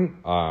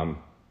important,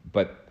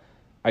 but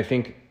I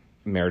think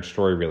Marriage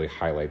Story really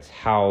highlights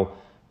how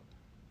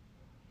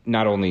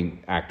not only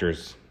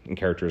actors and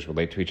characters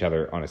relate to each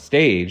other on a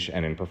stage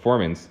and in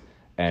performance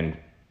and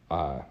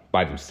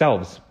by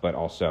themselves, but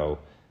also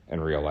in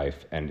real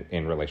life and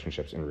in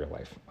relationships in real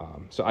life.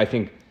 So I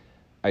think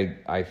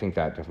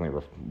that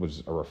definitely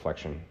was a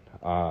reflection.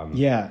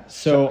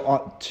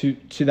 So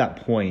to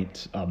that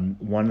point,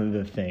 one of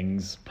the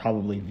things,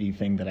 probably the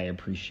thing that I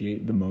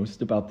appreciate the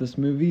most about this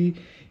movie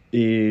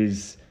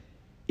is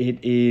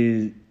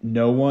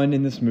no one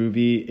in this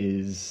movie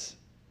is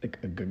like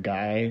a good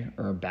guy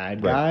or a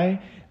bad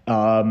guy.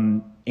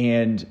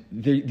 And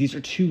these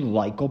are two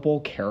likable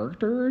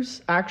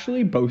characters,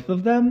 actually, both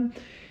of them.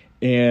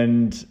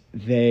 And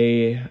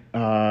they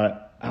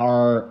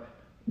are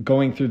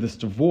going through this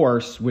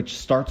divorce, which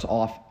starts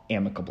off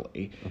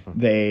amicably.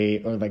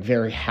 They are like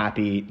very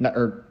happy, not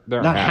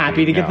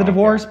happy to get the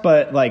divorce,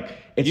 but like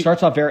it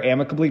starts off very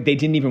amicably. They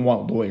didn't even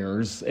want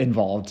lawyers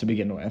involved to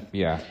begin with.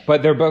 Yeah,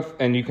 but they're both,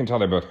 and you can tell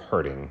they're both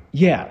hurting.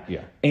 Yeah.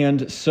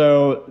 And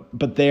so,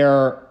 but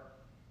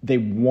they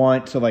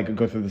want to like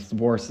go through this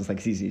divorce as like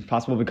as easy as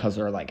possible because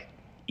they're like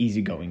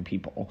easygoing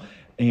people,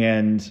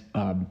 and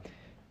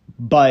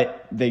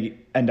but they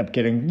end up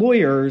getting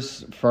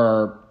lawyers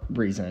for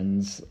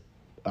reasons,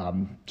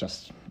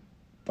 just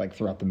like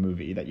throughout the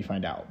movie that you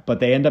find out. But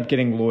they end up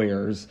getting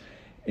lawyers,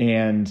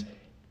 and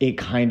it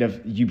kind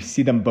of, you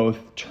see them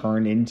both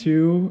turn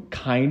into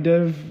kind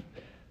of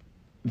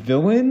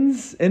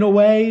villains in a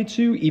way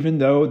too, even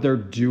though they're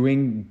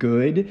doing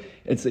good.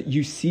 It's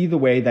you see the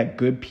way that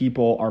good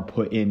people are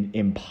put in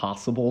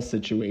impossible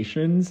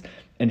situations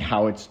and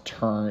how it's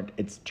turned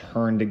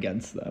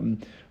against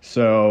them.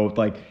 So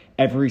like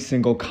every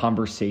single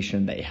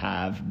conversation they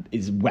have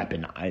is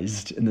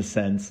weaponized in the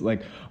sense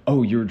like,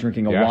 oh, you were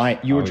drinking a wine.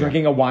 You were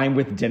drinking a wine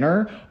with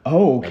dinner.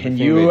 Oh,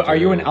 are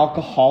you an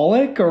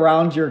alcoholic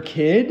around your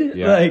kid?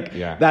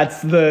 Yeah,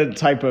 That's the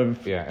type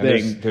of and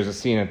thing. there's a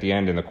scene at the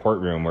end in the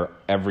courtroom where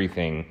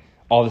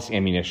all this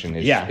ammunition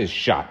is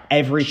shot.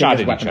 Everything shot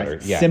is at each weaponized. other.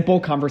 Yeah. Simple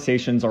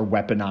conversations are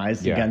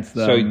weaponized against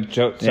them.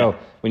 So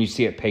when you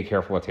see it, pay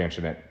careful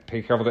attention to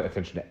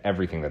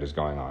everything that is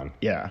going on.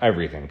 Yeah.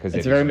 Everything, because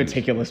it's a very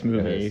meticulous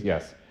movie.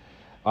 Yes.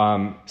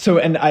 So,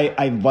 and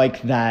I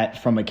like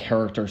that from a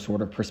character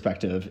sort of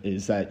perspective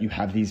is that you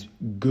have these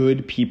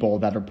good people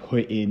that are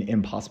put in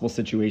impossible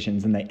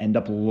situations and they end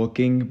up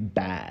looking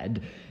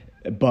bad,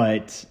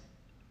 but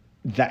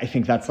I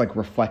think that's like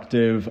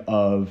reflective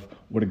of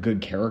what a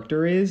good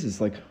character is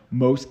like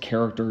most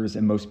characters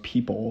and most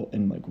people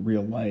in like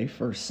real life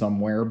are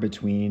somewhere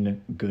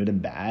between good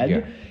and bad.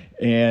 Yeah.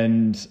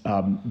 And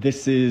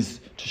this is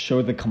to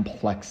show the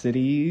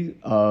complexity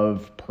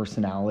of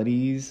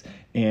personalities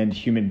and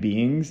human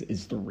beings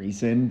is the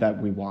reason that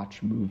we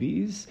watch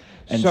movies.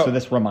 And so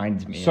this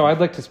reminds me. So I'd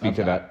like to speak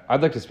to that.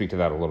 I'd like to speak to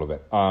that a little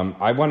bit.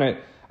 I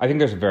think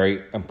there's a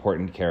very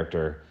important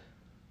character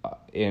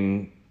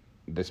in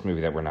this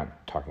movie that we're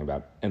not talking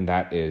about, and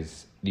that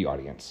is the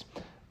audience.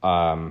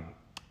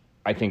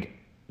 I think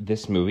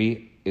this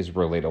movie is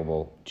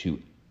relatable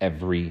to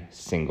every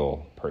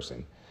single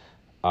person.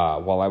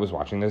 While I was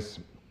watching this,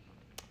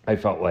 I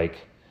felt like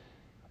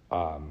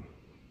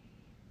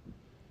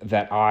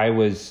that I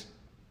was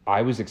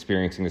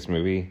experiencing this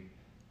movie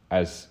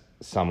as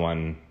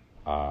someone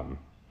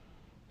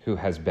who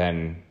has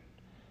been.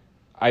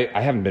 I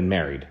haven't been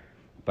married,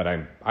 but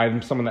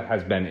I'm someone that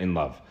has been in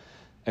love,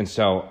 and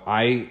so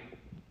I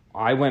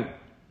went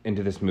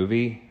into this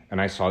movie and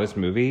I saw this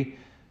movie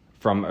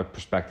from a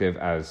perspective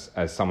as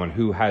someone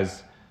who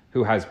has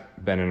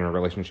been in a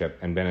relationship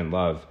and been in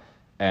love,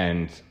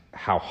 and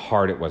how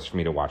hard it was for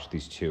me to watch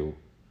these two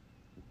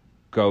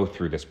go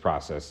through this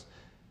process.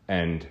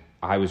 And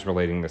I was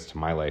relating this to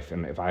my life,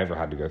 and if I ever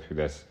had to go through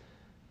this,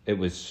 it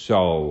was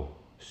so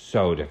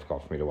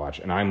difficult for me to watch.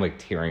 And I'm like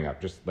tearing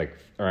up,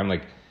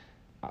 I'm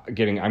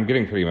getting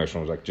pretty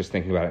emotional, like just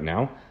thinking about it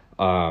now.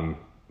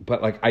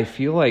 But like I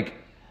feel like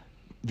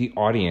the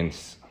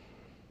audience,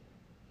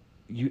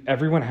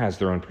 everyone has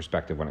their own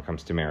perspective when it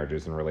comes to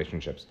marriages and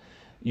relationships.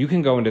 You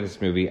can go into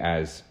this movie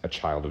as a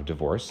child of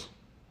divorce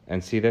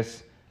and see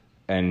this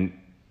and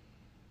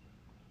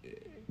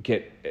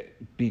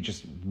be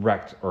just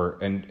wrecked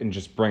and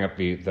just bring up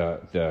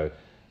the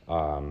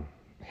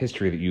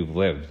history that you've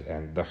lived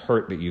and the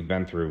hurt that you've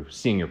been through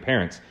seeing your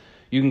parents.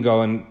 You can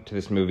go into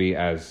this movie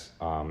as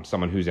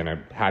someone who's in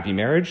a happy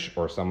marriage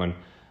or someone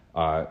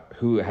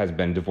who has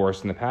been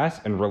divorced in the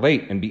past and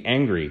relate and be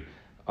angry.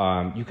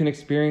 You can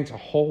experience a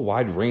whole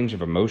wide range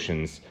of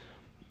emotions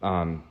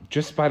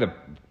just by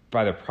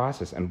the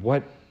process and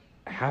what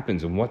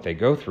happens and what they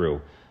go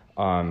through.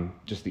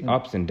 Just the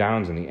ups and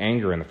downs and the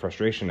anger and the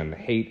frustration and the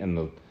hate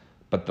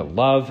but the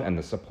love and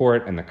the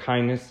support and the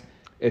kindness.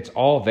 It's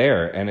all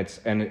there, and it's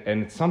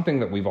something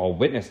that we've all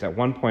witnessed at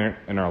one point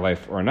in our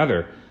life or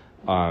another.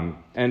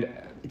 And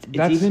it's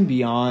even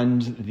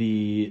beyond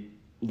the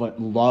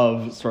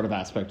love sort of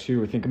aspect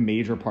too. I think a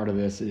major part of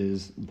this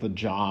is the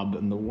job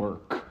and the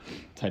work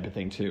type of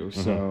thing too.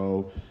 Mm-hmm.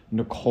 So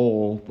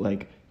Nicole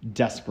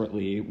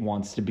desperately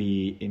wants to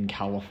be in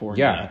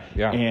California.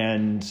 Yeah.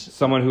 And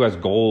someone who has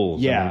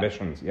goals and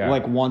ambitions. Yeah.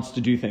 Wants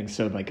to do things.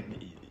 So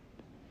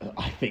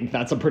I think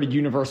that's a pretty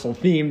universal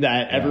theme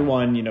that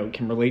everyone,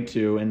 can relate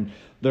to. And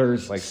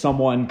there's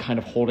someone kind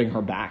of holding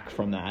her back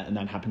from that, and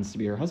that happens to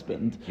be her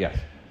husband. Yes.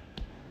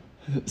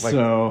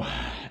 So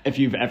if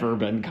you've ever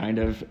been kind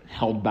of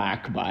held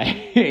back by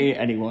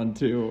anyone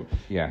too,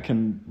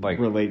 can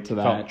relate to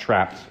that. Felt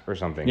trapped or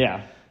something.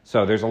 Yeah.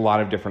 So there's a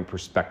lot of different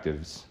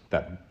perspectives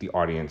that the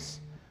audience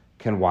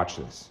can watch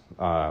this.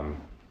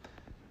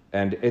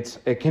 And it's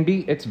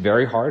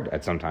very hard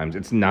at sometimes.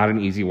 It's not an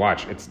easy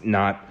watch. It's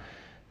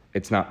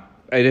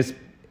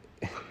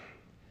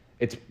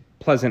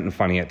pleasant and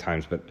funny at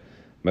times, but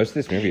most of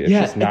this movie,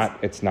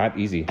 it's not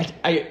easy.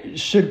 I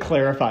should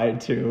clarify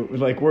too,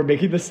 we're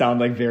making this sound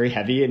very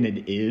heavy, and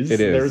it is.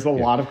 There's a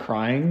lot of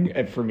crying.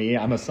 And for me,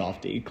 I'm a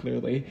softie,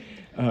 clearly.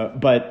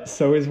 But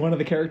so is one of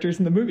the characters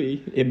in the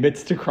movie.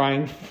 Admits to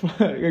crying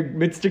during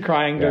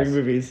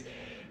movies.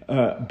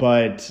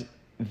 But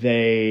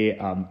it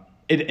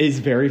is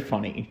very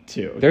funny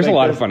too. There's a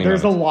lot of funny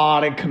There's moments. A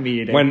lot of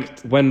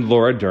comedic. When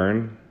Laura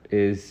Dern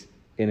is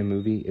in a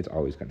movie, it's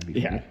always going to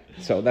be funny. Yeah.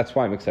 So that's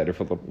why I'm excited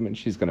for Little Women.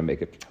 She's going to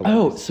make it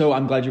hilarious. Oh, so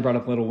I'm glad you brought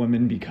up Little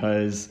Women,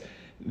 because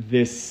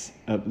this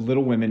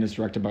Little Women is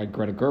directed by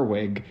Greta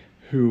Gerwig,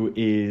 who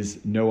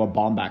is Noah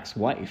Baumbach's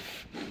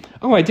wife.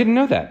 Oh, I didn't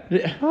know that.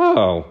 Yeah.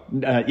 Oh.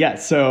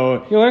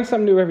 So you learn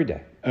something new every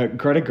day.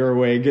 Greta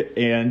Gerwig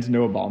and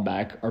Noah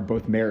Baumbach are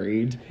both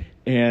married,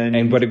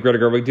 And what did Greta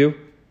Gerwig do?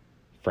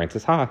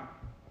 Frances Ha.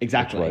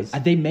 exactly. Which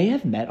was- They may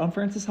have met on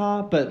Frances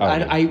Ha, but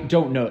yeah. I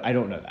don't know. I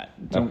don't know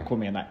that. Don't Okay. quote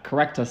me on that.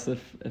 Correct us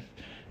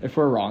if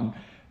we're wrong.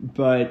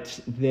 But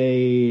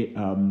they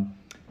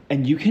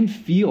and you can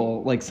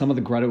feel like some of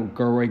the Greta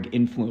Gerwig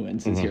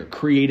influences here,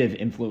 creative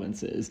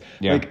influences.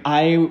 Yeah. Like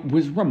I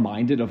was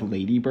reminded of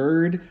Lady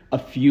Bird a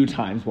few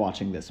times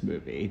watching this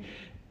movie.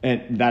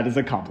 And that is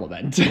a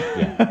compliment.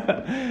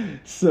 Yeah.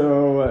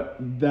 So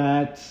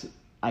that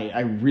I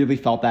really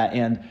felt that,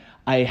 and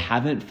I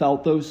haven't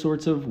felt those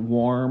sorts of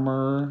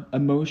warmer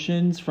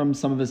emotions from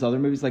some of his other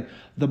movies. Like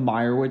the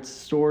Meyerowitz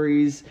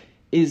Stories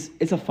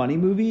it's a funny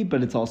movie,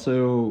 but it's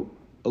also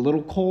a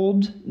little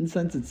cold in the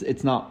sense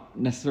it's not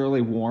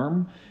necessarily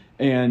warm.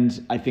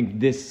 And I think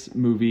this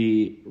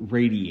movie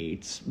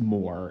radiates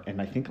more, and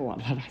I think a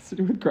lot of that has to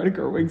do with Greta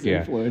Gerwig's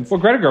influence. Well,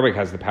 Greta Gerwig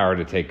has the power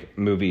to take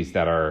movies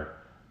that are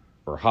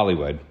or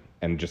Hollywood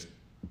and just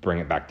bring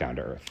it back down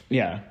to earth.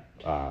 Yeah.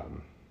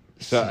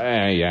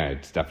 Yeah,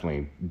 it's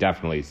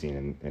definitely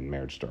seen in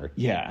Marriage Story.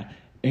 Yeah.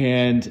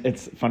 And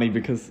it's funny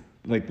because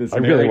like this I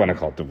really want to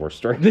call it Divorce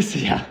Story.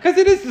 yeah. Because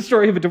it is the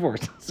story of a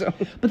divorce. So.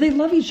 But they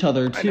love each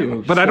other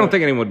too. But I don't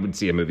think anyone would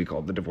see a movie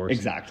called The Divorce.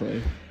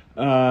 Exactly.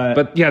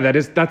 But yeah,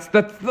 that's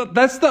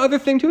the other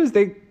thing too, is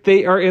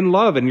they are in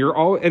love, and you're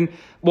all, and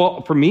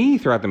well, for me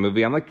throughout the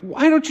movie, I'm like,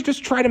 why don't you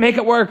just try to make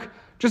it work?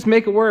 Just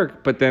make it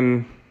work. But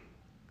then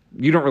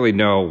you don't really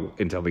know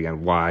until the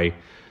end why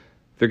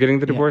they're getting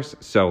the divorce.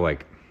 So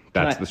like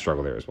that's the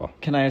struggle there as well.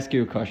 Can I ask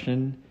you a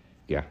question?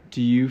 Yeah.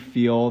 Do you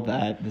feel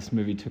that this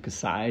movie took a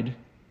side?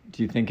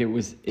 Do you think it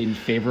was in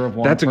favor of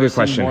one That's a person good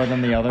question. more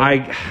than the other?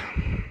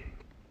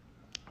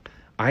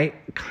 I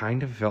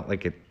kind of felt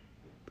like it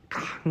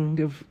kind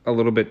of a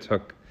little bit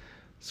took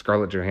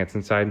Scarlett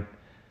Johansson's side.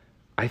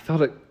 I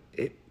felt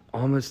it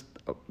almost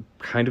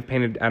kind of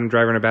painted Adam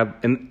Driver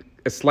in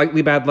a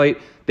slightly bad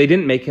light. They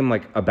didn't make him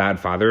like a bad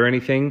father or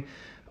anything,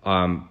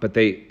 but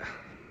they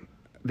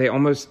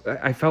almost,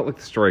 I felt like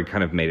the story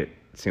kind of made it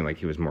seem like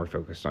he was more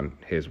focused on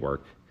his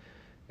work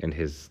and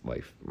his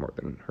life more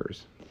than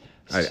hers.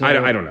 I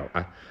don't know,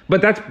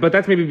 but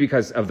that's maybe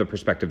because of the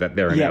perspective that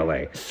they're in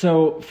LA.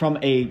 So from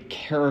a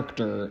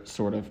character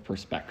sort of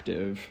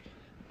perspective,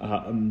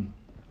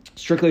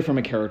 strictly from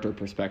a character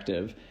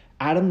perspective,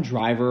 Adam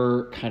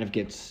Driver kind of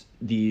gets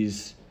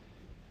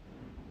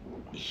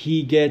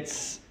he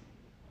gets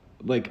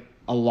like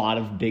a lot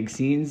of big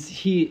scenes.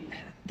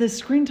 The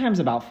screen time's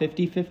about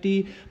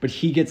 50-50, but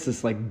he gets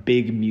this like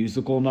big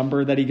musical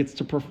number that he gets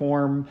to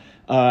perform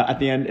at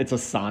the end. It's a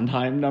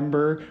Sondheim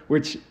number,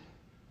 which,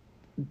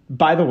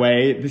 by the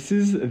way, this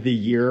is the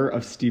year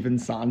of Stephen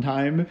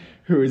Sondheim,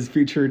 who is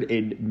featured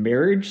in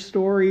Marriage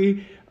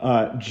Story,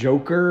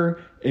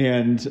 Joker,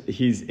 and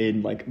he's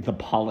in like The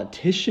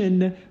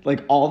Politician.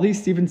 Like all these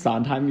Stephen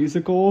Sondheim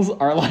musicals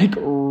are like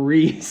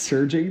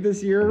resurging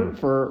this year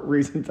for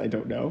reasons I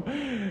don't know,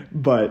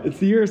 but it's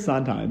the year of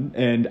Sondheim,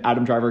 and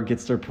Adam Driver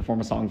gets to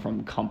perform a song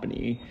from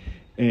Company.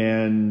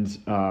 And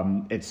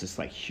it's this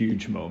like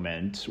huge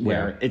moment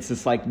where it's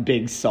this like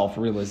big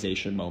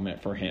self-realization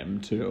moment for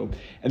him too.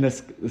 And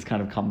this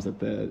kind of comes at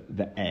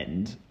the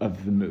end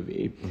of the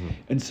movie. Mm-hmm.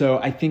 And so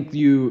I think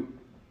you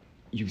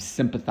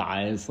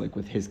sympathize like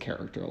with his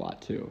character a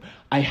lot too.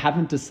 I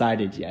haven't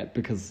decided yet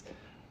because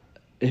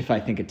if I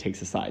think it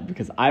takes a side,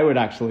 because I would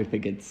actually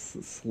think it's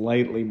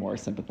slightly more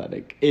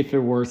sympathetic. If it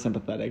were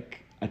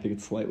sympathetic, I think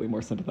it's slightly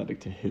more sympathetic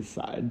to his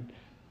side.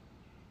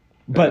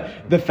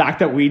 But the fact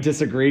that we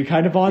disagree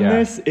kind of on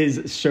this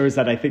shows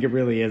that I think it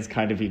really is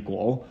kind of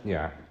equal.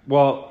 Yeah.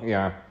 Well,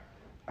 yeah.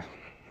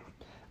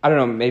 I don't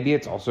know. Maybe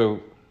it's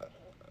also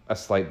a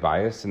slight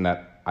bias in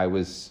that I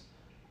was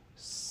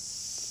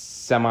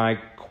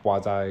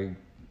quasi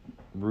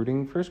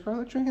rooting for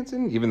Scarlett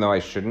Johansson, even though I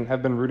shouldn't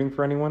have been rooting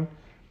for anyone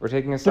or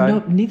taking a side.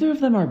 But no, neither of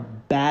them are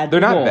bad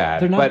They're people. not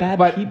bad. They're not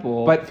bad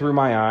people. But through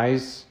my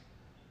eyes,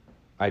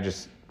 I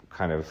just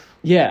kind of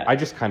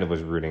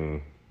was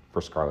rooting for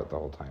Scarlett the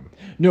whole time.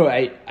 No,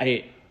 I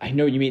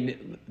know what you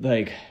mean.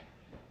 Like,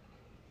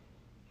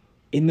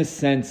 in the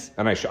sense,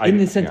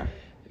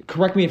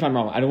 correct me if I'm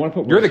wrong. I don't want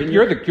to put you're words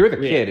the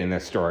kid in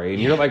this story,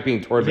 and you're like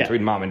being torn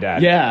between mom and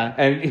dad. Yeah,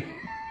 and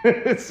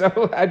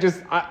so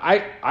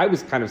I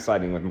was kind of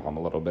siding with mom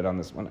a little bit on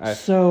this one.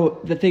 So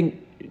the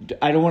thing,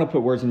 I don't want to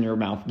put words in your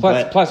mouth.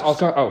 Plus,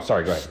 also,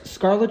 sorry, go ahead.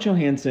 Scarlett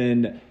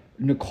Johansson,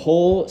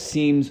 Nicole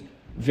seems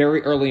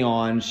very early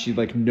on, she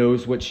like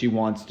knows what she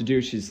wants to do.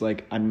 She's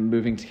like, I'm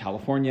moving to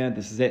California.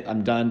 This is it.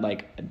 I'm done.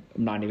 Like, I'm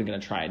not even going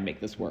to try and make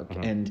this work.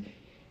 Mm-hmm.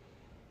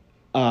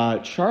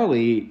 And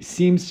Charlie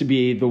seems to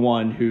be the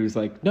one who's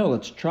like, no,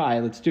 let's try.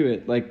 Let's do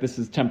it. Like, this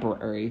is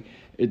temporary.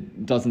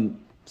 It doesn't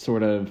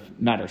sort of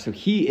matter. So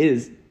he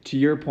is, to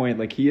your point,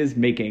 like he is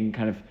making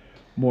kind of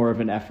more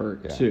of an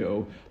effort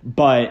too.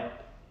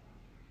 But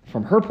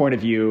from her point of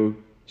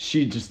view,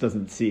 she just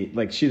doesn't see it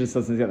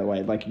the other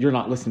way. Like, you're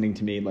not listening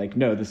to me. Like,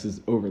 no, this is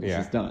over. This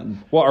is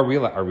done. Well, are we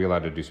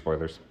allowed to do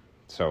spoilers?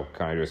 So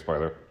can I do a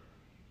spoiler?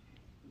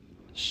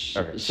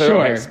 Okay. So,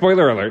 sure. Okay,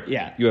 spoiler alert.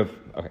 Yeah. You have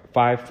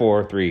 5,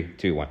 4, 3,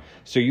 2, 1.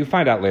 So you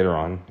find out later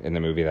on in the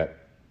movie that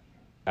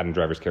Adam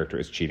Driver's character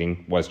was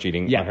cheating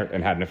Yeah. on her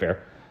and had an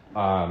affair.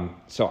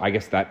 So I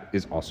guess that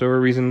is also a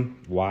reason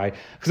why.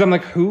 Because I'm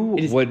like,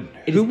 It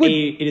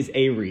is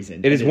a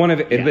reason. It is one of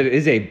it, yeah. but it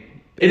is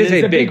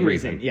a big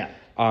reason. Yeah.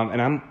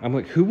 And I'm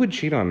like, who would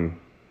cheat on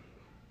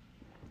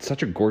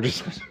such a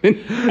gorgeous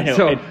husband? I know.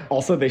 So, and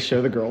also, they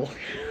show the girl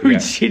who Yeah.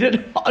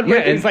 cheated on Yeah,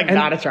 with is like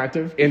not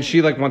attractive. and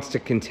she like wants to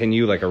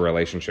continue like a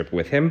relationship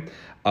with him.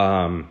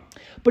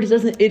 But it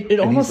doesn't. It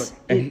almost.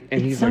 like-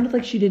 and it he's sounded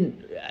like she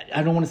didn't.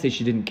 I don't want to say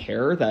she didn't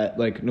care. That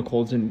like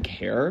Nicole didn't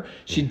care.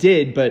 She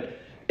did, but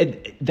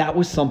that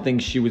was something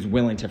she was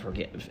willing to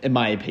forgive, in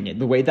my opinion.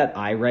 The way that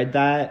I read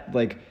that,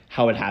 like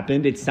how it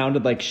happened, it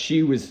sounded like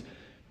she was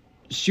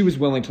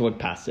willing to look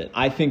past it.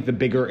 I think the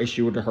bigger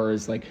issue to her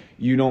is like,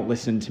 you don't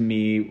listen to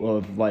me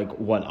of like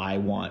what I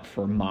want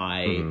for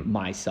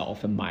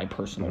myself and my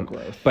personal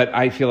growth. But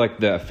I feel like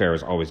the affair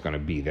is always going to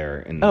be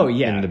there in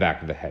the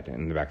back of the head,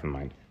 in the back of the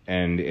mind,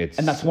 and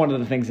that's one of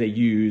the things they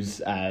use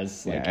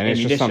as like and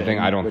it's just ammunition, something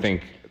I don't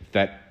think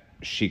that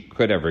she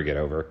could ever get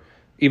over.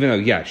 Even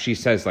though, she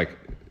says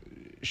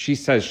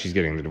she's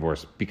getting the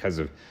divorce because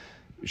of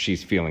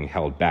she's feeling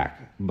held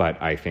back,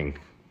 but I think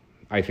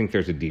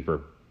there's a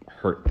deeper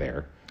hurt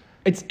there.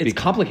 It's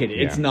complicated.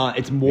 Yeah. It's not.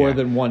 It's more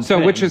than one. So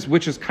thing.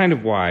 which is kind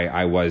of why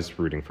I was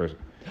rooting for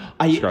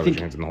Scarlett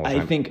Johansson the whole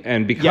time. I think,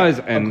 and because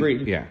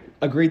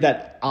agreed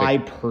that I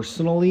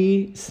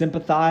personally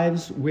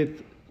sympathize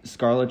with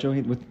Scarlett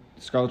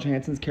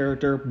Johansson's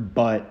character,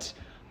 but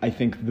I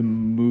think the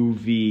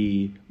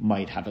movie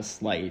might have a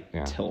slight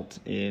tilt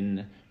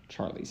in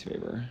Charlie's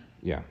favor.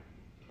 Yeah.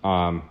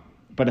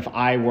 But if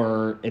I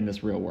were in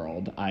this real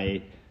world,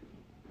 I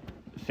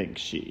think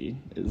she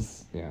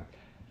is. Yeah.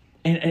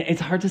 And it's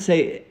hard to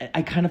say.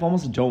 I kind of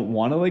almost don't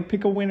want to like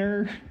pick a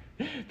winner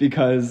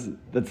because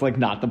that's like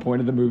not the point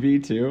of the movie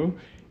too.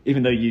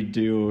 Even though you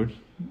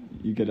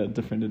get a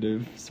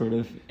definitive sort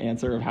of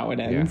answer of how it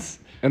ends.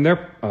 Yeah. And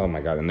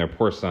their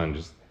poor son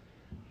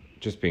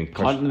just being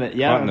pushed, caught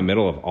in the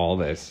middle of all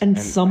this. And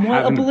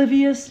somewhat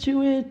oblivious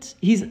to it.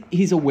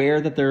 He's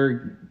aware that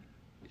they're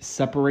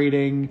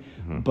separating,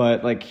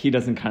 but like he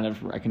doesn't kind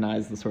of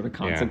recognize the sort of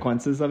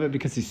consequences of it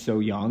because he's so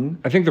young.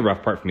 I think the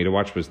rough part for me to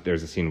watch was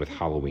there's a scene with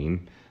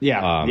Halloween.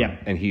 Yeah.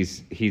 And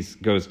he's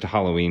goes to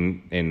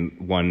Halloween in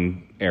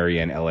one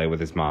area in LA with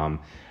his mom,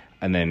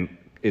 and then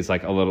is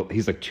like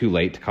he's like too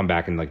late to come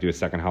back and like do a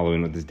second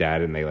Halloween with his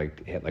dad, and they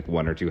like hit like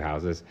one or two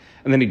houses,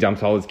 and then he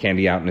dumps all his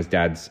candy out in his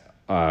dad's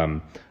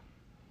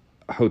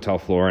hotel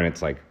floor, and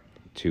it's like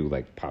two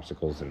like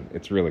popsicles, and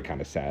it's really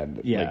kind of sad.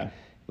 Yeah.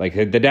 Like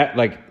the dad,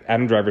 like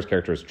Adam Driver's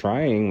character is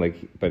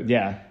trying, but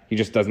yeah, he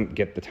just doesn't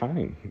get the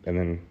time, and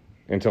then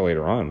until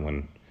later on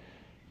when,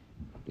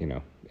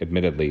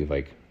 admittedly,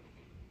 like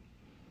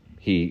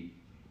she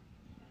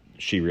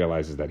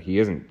realizes that he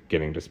isn't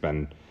getting to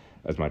spend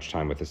as much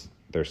time with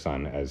their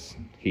son as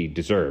he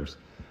deserves.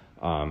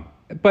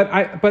 But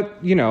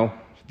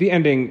the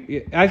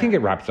ending, I think it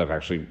wraps up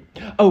actually.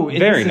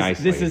 Very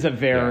nicely. This is a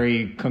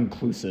very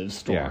conclusive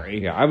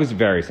story. Yeah, I was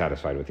very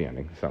satisfied with the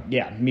ending. So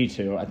yeah, me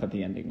too. I thought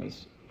the ending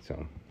was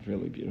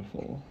really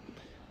beautiful.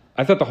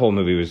 I thought the whole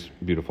movie was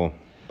beautiful.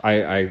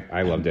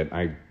 I loved it.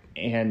 I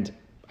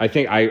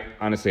think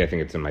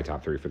it's in my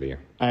top 3 for the year.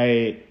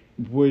 I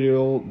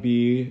will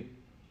be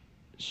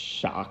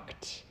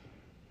shocked.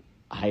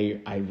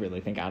 I really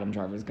think Adam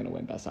Driver is going to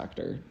win Best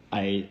Actor.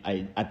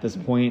 I at this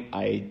point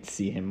I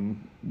see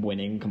him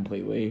winning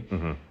completely.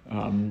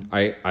 Mm-hmm.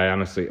 I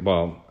honestly,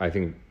 I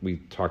think we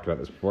talked about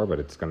this before, but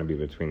it's going to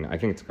be I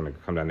think it's going to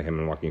come down to him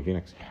and Joaquin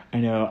Phoenix. I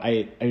know.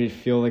 I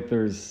feel like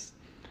there's.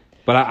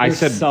 But I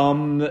said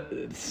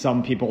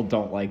some people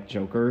don't like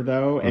Joker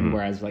though, and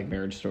whereas like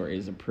Marriage Story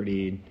is a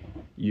pretty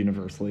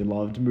universally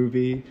loved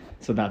movie,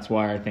 so that's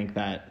why I think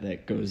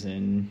that goes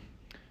in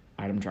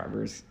Adam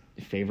Driver's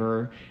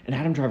favor. And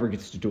Adam Driver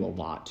gets to do a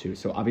lot too.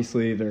 So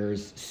obviously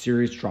there's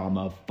serious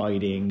drama,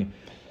 fighting,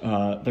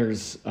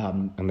 there's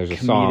and there's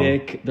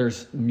comedic, a song.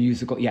 there's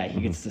musical. Yeah,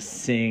 he gets to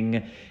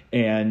sing,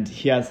 and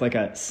he has like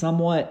a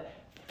somewhat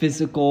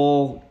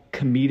physical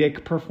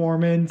comedic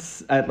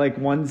performance at like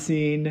one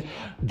scene.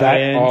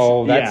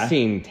 That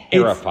scene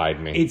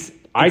terrified me.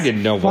 I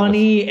didn't know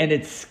funny and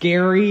it's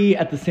scary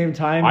at the same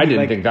time. I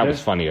didn't think that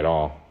was funny at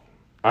all.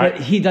 But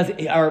he does.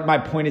 Or my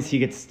point is, he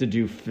gets to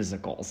do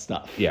physical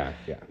stuff. Yeah.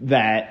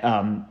 That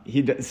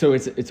so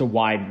it's a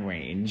wide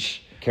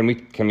range. Can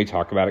we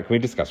talk about it? Can we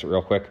discuss it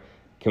real quick?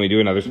 Can we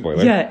do another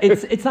spoiler? Yeah,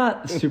 it's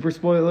not super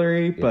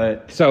spoilery,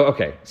 but so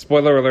okay.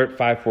 Spoiler alert!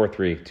 5, 4,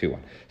 3, 2,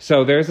 1.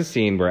 So there's a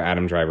scene where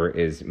Adam Driver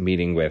is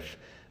meeting with,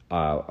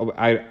 what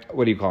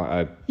do you call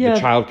it? The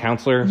child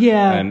counselor.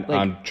 Yeah,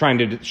 and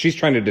she's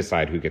trying to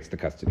decide who gets the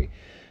custody.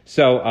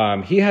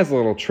 So he has a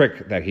little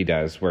trick that he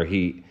does where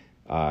he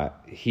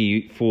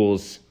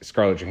fools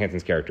Scarlett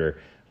Johansson's character,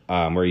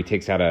 where he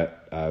takes out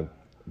a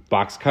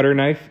box cutter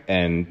knife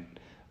and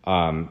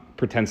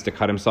pretends to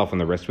cut himself on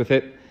the wrist with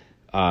it.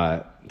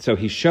 So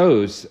he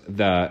shows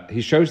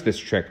this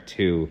trick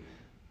to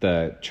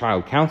the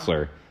child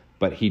counselor,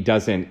 but he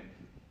doesn't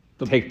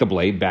take the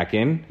blade back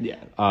in. Yeah.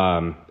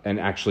 And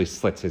actually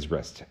slits his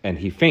wrist, and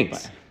he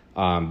faints.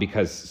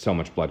 because so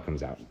much blood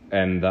comes out.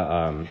 And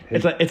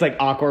it's like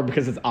awkward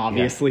because it's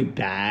obviously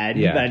bad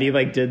that he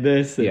like did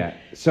this. And...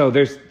 So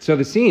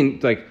the scene,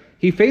 like,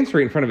 he faints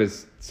right in front of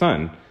his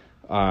son,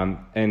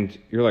 and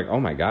you're like, oh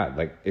my God,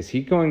 like, is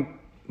he going?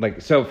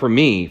 Like, so for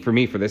me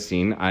for this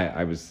scene,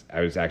 I was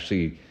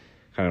actually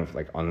kind of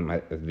like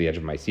on the edge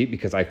of my seat,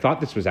 because I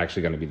thought this was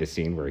actually going to be the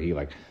scene where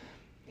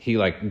he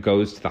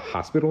goes to the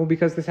hospital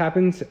because this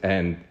happens,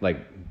 and like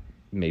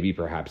maybe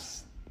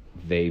perhaps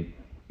they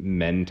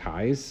mend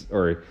ties,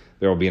 or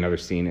there will be another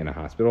scene in a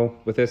hospital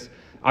with this.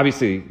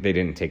 Obviously they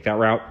didn't take that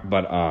route,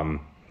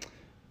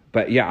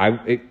 but yeah,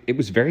 it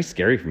was very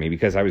scary for me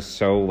because I was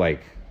so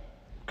like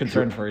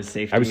concerned for his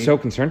safety. I was so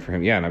concerned for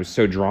him, and I was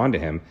so drawn to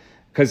him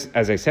because,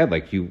 as I said,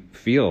 like, you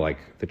feel like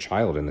the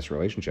child in this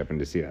relationship, and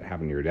to see that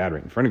happen to your dad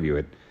right in front of you,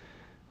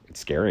 it's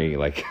scary.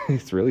 Like,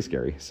 it's really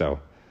scary. So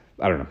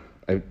I don't know.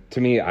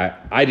 To me,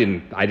 I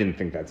didn't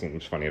think that scene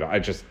was funny at all.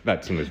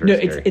 That scene was very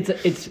scary.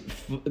 It's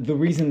the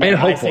reason that and I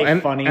hopeful, say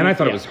funny, and I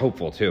thought it was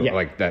hopeful too. Yeah.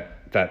 Like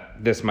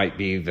that this might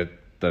be the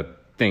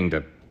thing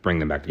to bring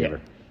them back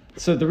together. Yeah.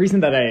 So the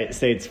reason that I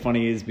say it's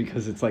funny is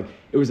because it's like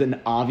it was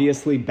an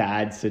obviously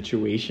bad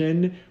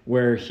situation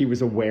where he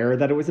was aware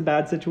that it was a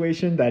bad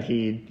situation, that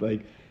he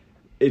like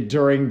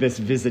during this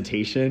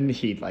visitation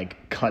he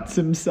like cuts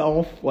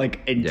himself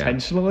like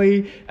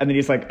intentionally, and then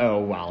he's like, oh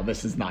wow,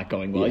 this is not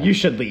going well. You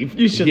should leave.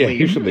 You should leave.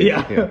 You should leave.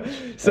 Yeah.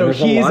 So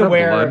he's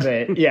aware of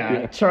it.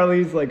 Yeah.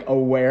 Charlie's like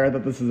aware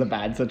that this is a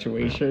bad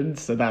situation,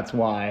 so that's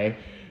why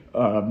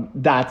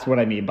that's what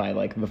I mean by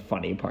like the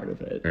funny part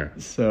of it. Yeah.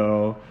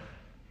 So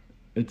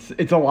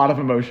it's a lot of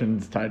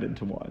emotions tied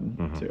into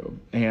one too,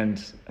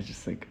 and I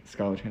just think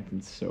Scarlett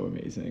Johansson's so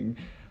amazing.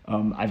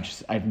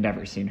 I've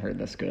never seen her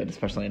this good,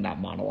 especially in that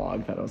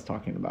monologue that I was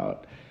talking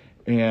about.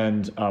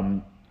 And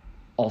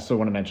also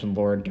want to mention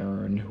Laura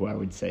Dern, who I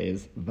would say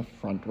is the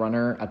front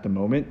runner at the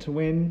moment to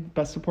win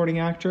Best Supporting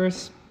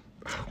Actress.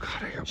 Oh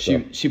God, I hope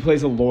so. She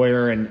plays a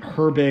lawyer, and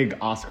her big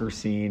Oscar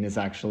scene is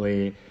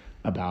actually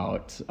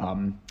about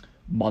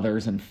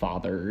mothers and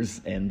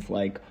fathers, and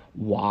like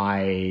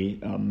why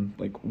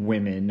like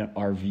women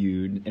are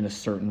viewed in a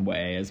certain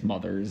way as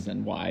mothers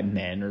and why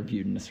men are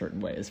viewed in a certain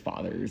way as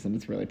fathers, and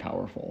it's really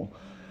powerful.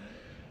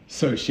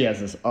 So she has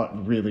this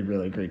really,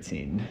 really great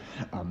scene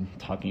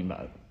talking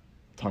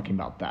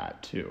about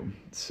that too.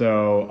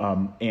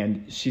 So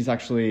and she's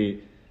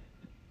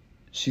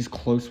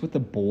close with the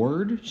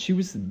board.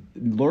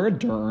 Laura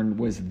Dern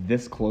was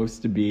this close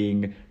to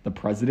being the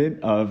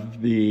president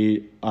of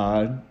the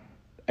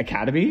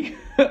Academy.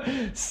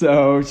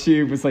 So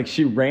she was like,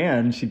 she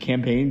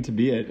campaigned to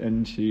be it,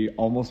 and she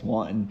almost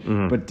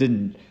won, but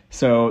didn't.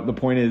 So the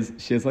point is,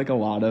 she has like a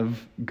lot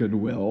of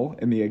goodwill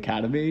in the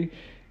Academy,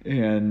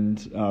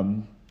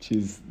 and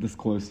she's this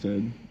close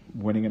to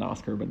winning an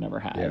Oscar but never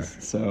has. Yeah.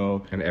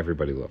 So and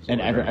everybody loves Laura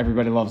Dern.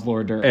 Everybody loves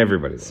Laura Dern.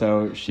 Everybody loves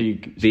so she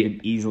could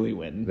easily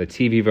win. The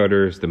TV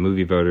voters, the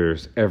movie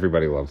voters,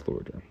 everybody loves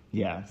Laura Dern.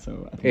 Yeah.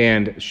 So I think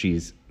and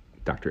she's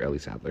Dr. Ellie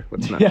Sattler.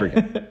 Let's not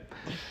forget.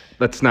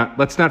 Let's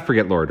not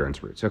forget Laura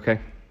Dern's roots, okay?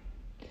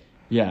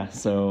 Yeah,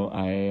 so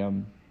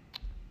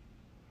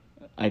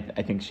I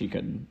think she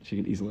could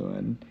easily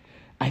win.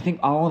 I think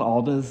Alan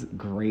Alda's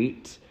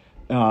great.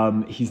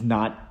 He's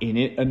not in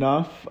it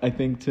enough, I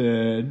think,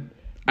 to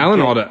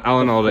Alan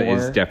Alda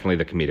is definitely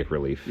the comedic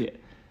relief. Yeah.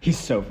 He's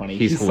so funny.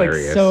 He's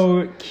hilarious. Like,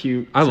 so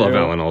cute. I love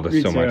Alan Alda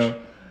so much.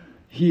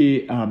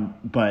 He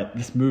but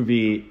this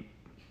movie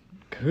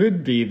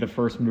could be the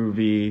first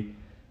movie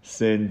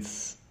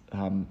since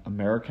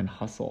American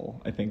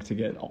Hustle, I think, to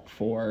get all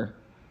 4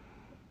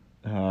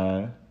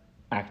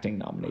 acting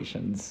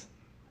nominations.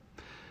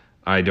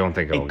 I don't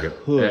think it'll get.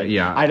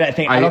 I don't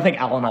think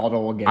Alan Alda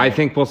will get. I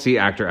think we'll see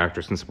actor,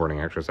 actress, and supporting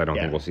actress. I don't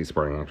think we'll see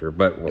supporting actor,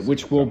 but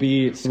which will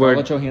be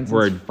Scarlett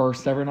Johansson's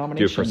first ever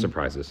nomination. Due for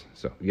surprises.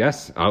 So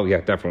yes,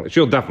 definitely,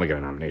 she'll definitely get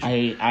a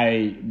nomination.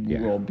 I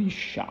will be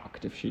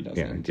shocked if she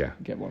doesn't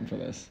get one for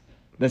this.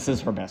 This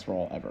is her best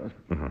role ever.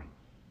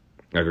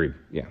 Agreed.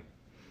 Yeah.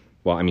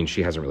 Well, I mean,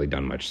 she hasn't really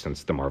done much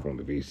since the Marvel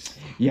movies.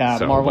 Yeah,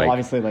 so, Marvel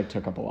obviously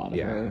took up a lot of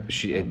her.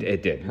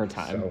 It did her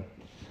time. So,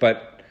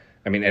 but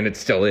I mean, and it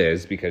still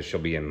is, because she'll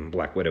be in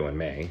Black Widow in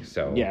May.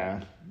 So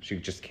yeah, she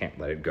just can't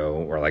let it go,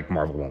 or like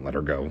Marvel won't let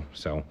her go.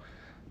 So,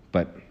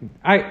 but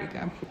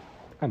I'm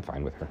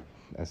fine with her.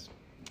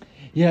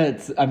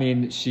 I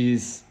mean,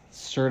 she's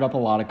stirred up a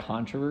lot of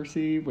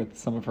controversy with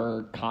some of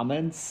her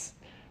comments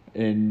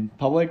in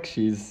public.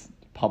 She's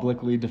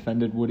publicly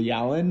defended Woody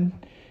Allen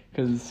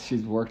because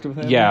she's worked with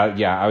him.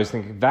 Yeah. I was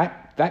thinking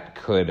that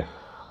could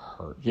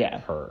hurt. Yeah.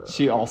 Her.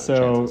 She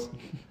also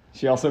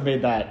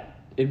made that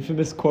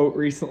infamous quote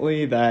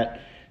recently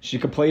that she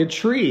could play a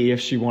tree if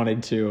she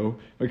wanted to,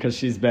 because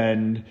she's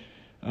been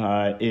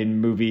in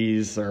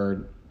movies,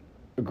 or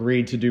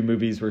agreed to do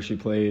movies where she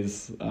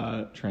plays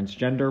a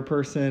transgender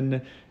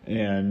person,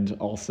 and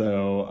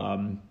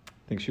also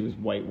think she was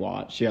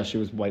whitewashed. Yeah, she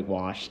was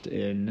whitewashed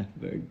in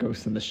the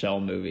Ghost in the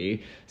Shell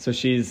movie. So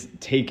she's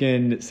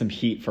taken some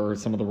heat for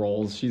some of the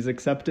roles she's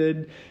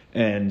accepted.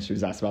 And she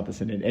was asked about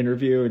this in an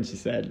interview, and she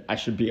said, I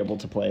should be able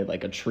to play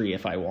like a tree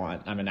if I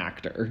want. I'm an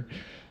actor.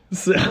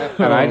 So,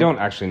 and I don't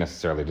actually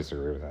necessarily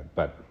disagree with that,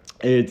 but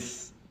I think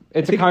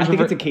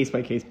it's a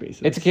case-by-case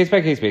basis. It's a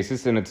case-by-case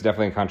basis, and it's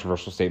definitely a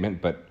controversial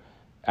statement, but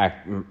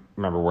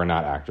remember, we're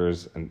not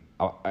actors, and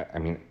I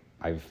mean,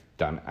 I've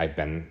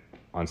been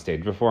on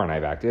stage before, and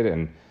I've acted,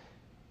 and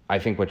I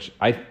think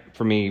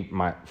from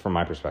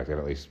my perspective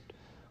at least,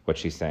 what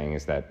she's saying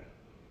is that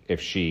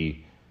if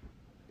she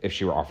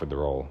were offered the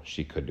role,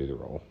 she could do the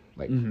role,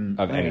 like,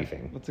 of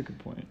anything. That's a good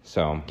point.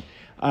 So,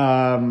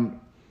 no,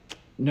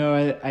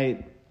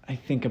 I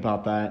think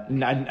about that,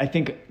 and I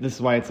think this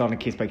is why it's on a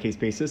case-by-case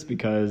basis,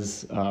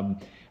 because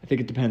I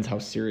think it depends how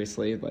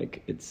seriously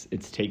like it's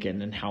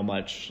taken and how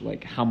much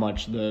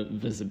the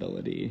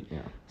visibility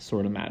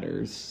sort of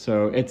matters.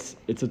 So it's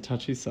a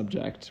touchy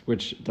subject,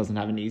 which doesn't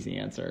have an easy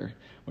answer,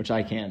 which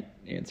I can't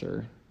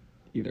answer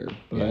either.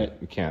 But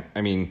you can't.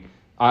 I mean,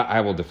 I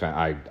will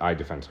defend. I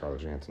defend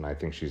Scarlett Johansson. I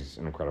think she's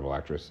an incredible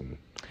actress, and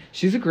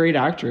she's a great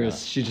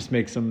actress. She just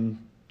makes some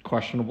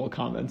questionable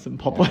comments in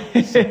public.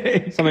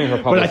 Something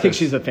her but I think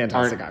she's a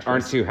fantastic actress.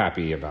 Aren't too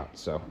happy about.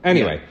 So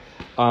anyway,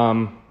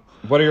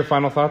 what are your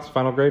final thoughts?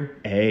 Final grade?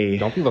 A.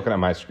 Don't be looking at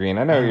my screen.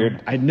 I know you're.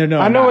 I know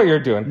not. What you're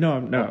doing. No.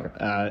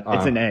 Okay.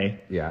 It's an A.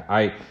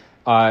 Yeah.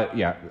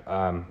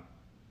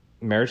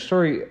 Marriage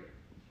Story.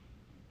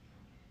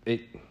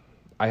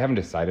 I haven't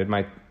decided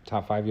my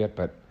top 5 yet,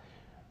 but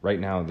right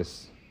now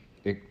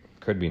it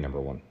could be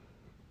number 1.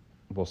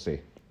 We'll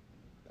see.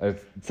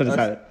 So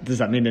does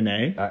that mean an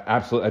A?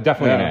 Absolutely,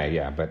 definitely an A.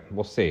 Yeah, but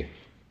we'll see.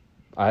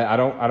 I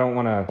don't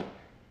want to.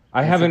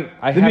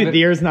 The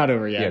year's not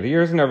over yet. Yeah, the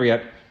year isn't over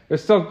yet.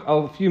 There's still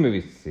a few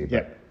movies to see. But.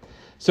 Yeah.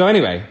 So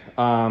anyway,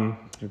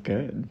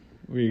 good.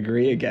 We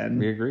agree again.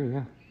 We agree.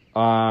 Yeah.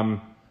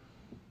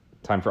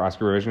 Time for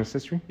Oscar revisionist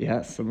history.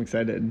 Yes, I'm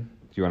excited. Do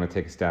you want to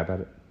take a stab at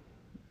it?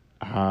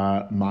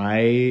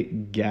 My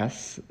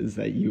guess is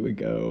that you would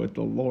go with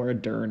the Laura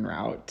Dern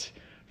route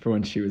for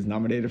when she was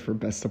nominated for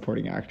Best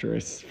Supporting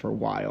Actress for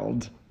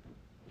Wild.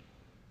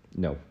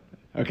 No.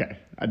 Okay,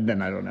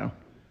 then I don't know.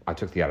 I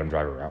took the Adam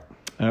Driver route.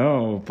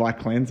 Oh, Black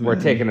Klansman.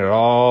 We're taking it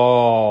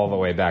all the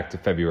way back to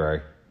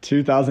February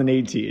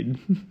 2018.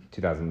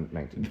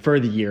 2019. For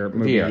the year,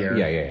 movie year.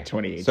 Yeah.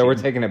 2018. So we're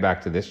taking it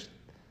back to this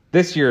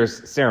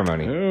year's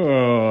ceremony.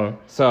 Oh.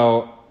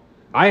 So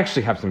I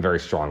actually have some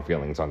very strong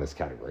feelings on this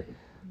category.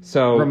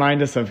 So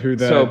remind us of who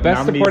the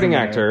Best Supporting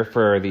Actor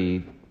for the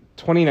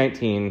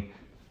 2019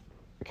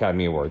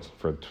 Academy Awards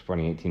for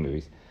 2018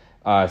 movies.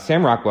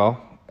 Sam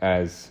Rockwell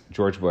as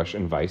George Bush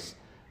in Vice.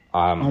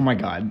 Oh my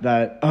God,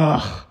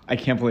 I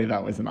can't believe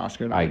that was an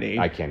Oscar nominee.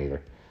 I can't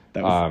either.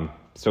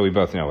 So we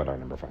both know what our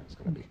number 5 is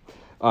going to be.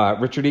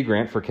 Richard E.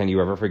 Grant for Can You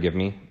Ever Forgive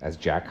Me as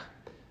Jack.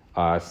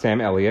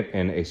 Sam Elliott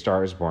in A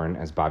Star Is Born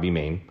as Bobby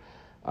Maine.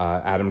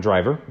 Adam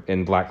Driver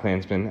in Black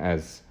Klansman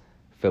as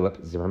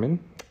Philip Zimmerman.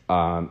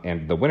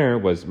 And the winner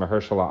was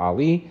Mahershala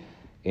Ali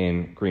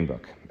in Green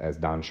Book as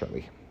Don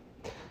Shirley.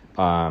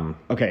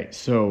 Okay,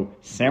 so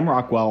Sam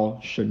Rockwell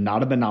should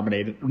not have been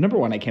nominated. Number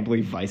 1, I can't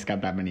believe Vice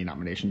got that many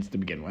nominations to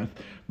begin with.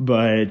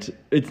 But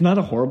it's not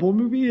a horrible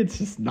movie. It's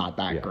just not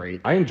that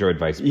great. I enjoyed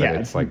Vice, but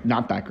it's like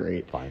not that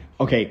great. Fine.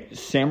 Okay,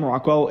 Sam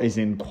Rockwell is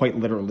in quite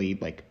literally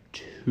like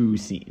 2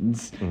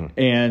 scenes.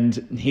 And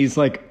he's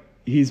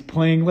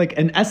playing like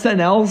an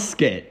SNL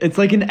skit. It's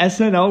like an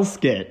SNL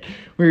skit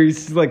where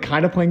he's like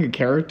kind of playing a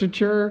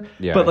caricature,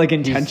 but like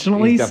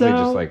intentionally. He's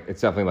definitely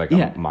it's definitely like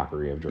a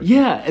mockery of George.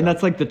 Yeah, and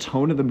that's like the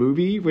tone of the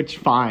movie, which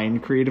fine,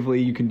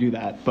 creatively you can do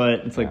that,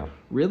 but it's like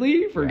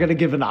really, we're gonna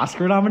give an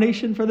Oscar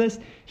nomination for this?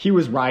 He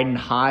was riding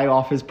high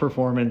off his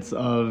performance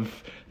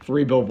of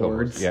 3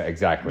 Billboards. Yeah,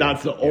 exactly.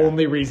 That's the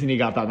only reason he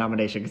got that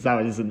nomination, because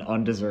that was an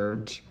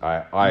undeserved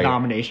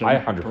nomination. I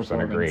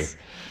 100% agree.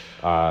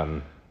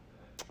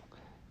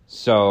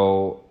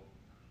 So,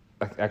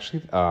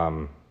 actually,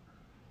 I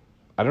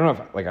don't know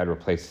if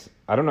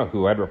I don't know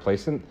who I'd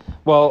replace him.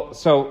 Well,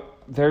 so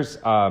there's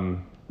I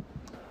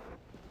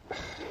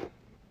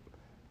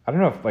don't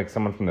know if like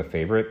someone from The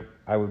Favorite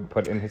I would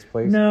put in his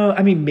place. No,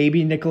 I mean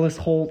maybe Nicholas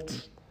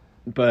Hoult,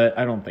 but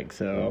I don't think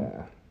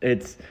so.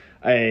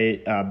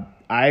 Yeah.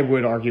 I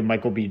would argue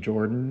Michael B.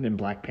 Jordan in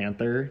Black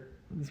Panther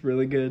is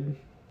really good.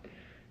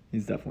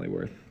 He's definitely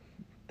worth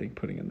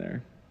putting in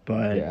there.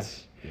 But yeah.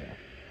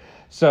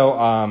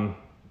 So,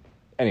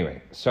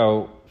 anyway,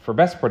 so for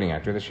Best Supporting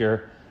Actor this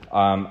year,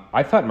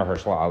 I thought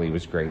Mahershala Ali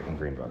was great in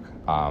Green Book,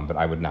 but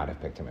I would not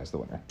have picked him as the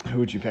winner. Who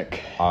would you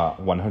pick?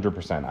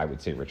 100%, I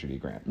would say Richard E.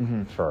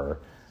 Grant for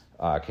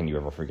Can You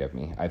Ever Forgive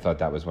Me? I thought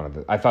that was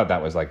I thought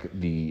that was like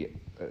the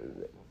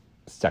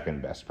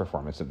second best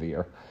performance of the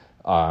year.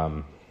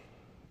 I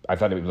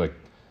thought it was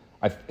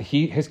like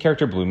his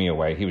character blew me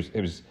away.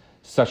 It was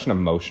such an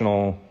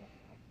emotional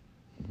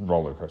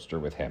roller coaster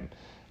with him.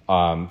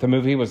 The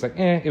movie was like,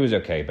 it was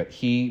okay, but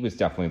he was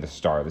definitely the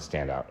star, the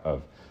standout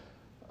of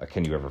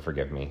Can You Ever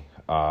Forgive Me?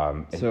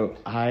 So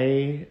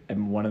I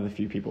am one of the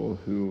few people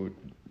who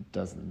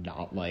does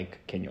not like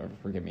Can You Ever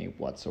Forgive Me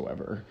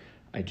whatsoever.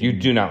 You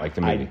do not like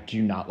the movie? I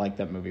do not like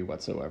that movie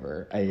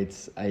whatsoever. I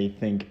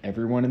think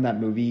everyone in that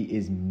movie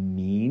is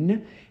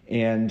mean,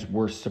 and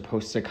we're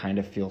supposed to kind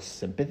of feel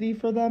sympathy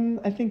for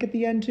them, I think, at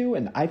the end, too.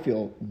 And I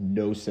feel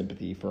no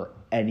sympathy for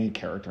any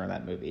character in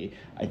that movie.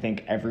 I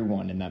think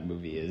everyone in that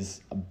movie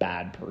is a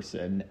bad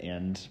person,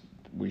 and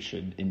we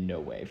should in no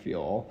way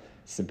feel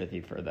sympathy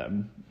for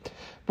them.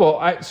 Well,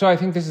 I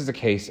think this is a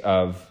case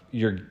of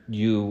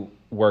you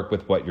work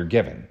with what you're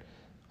given.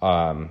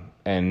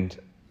 And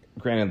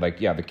granted, like,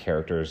 yeah,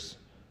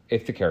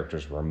 if the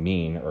characters were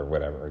mean or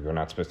whatever, you're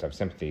not supposed to have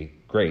sympathy,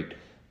 great.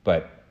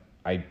 But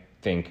I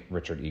think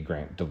Richard E.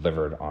 Grant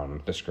delivered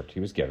on the script he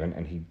was given,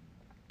 and he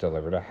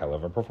delivered a hell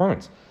of a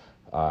performance.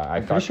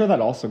 I'm pretty sure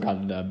that also got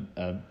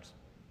a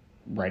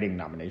writing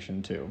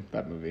nomination, too,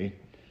 that movie.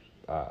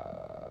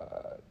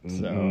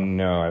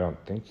 No, I don't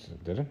think so.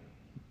 Did it?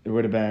 It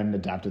would have been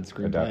adapted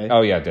screenplay.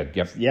 Oh, yeah, it did.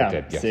 Yep. Yeah,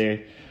 it did, yes.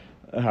 See,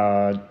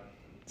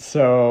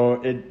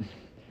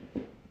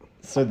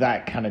 so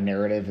that kind of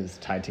narrative is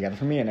tied together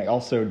for me, and I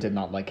also did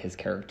not like his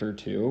character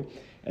too.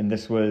 And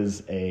this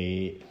was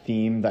a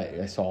theme that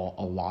I saw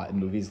a lot in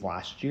movies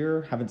last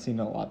year. Haven't seen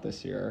it a lot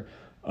this year,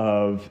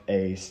 of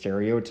a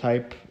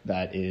stereotype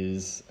that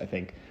is, I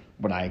think,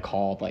 what I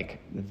call like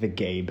the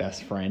gay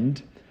best friend,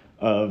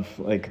 of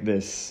like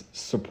this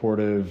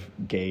supportive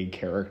gay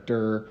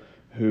character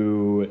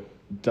who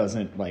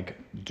doesn't like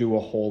do a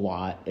whole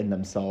lot in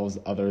themselves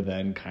other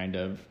than kind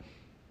of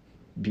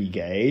be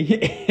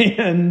gay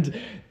and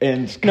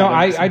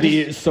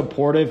be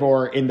supportive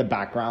or in the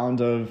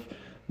background of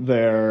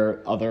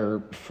their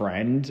other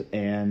friend,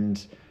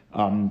 and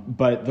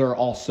but they're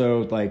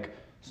also like,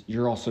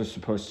 you're also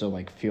supposed to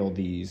like feel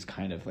these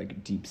kind of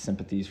like deep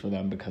sympathies for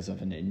them because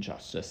of an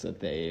injustice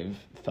that they've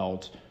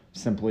felt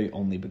simply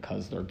only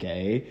because they're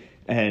gay.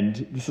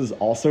 And this is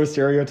also a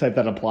stereotype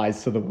that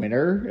applies to the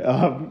winner,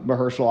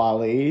 Mahershala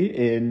Ali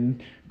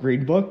in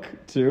Green Book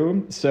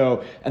too.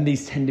 So, and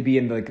these tend to be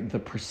in like the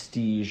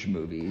prestige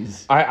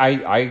movies.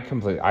 I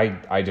completely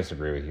I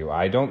disagree with you.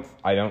 I don't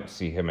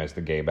see him as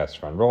the gay best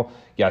friend role.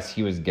 Yes,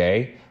 he was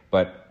gay,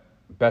 but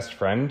best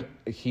friend,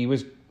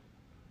 his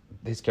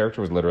character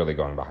was literally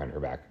going behind her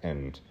back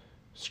and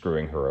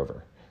screwing her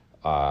over.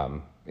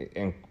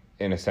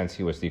 In a sense,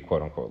 he was the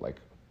quote unquote like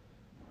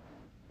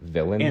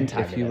villain,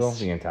 if you will,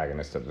 the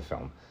antagonist of the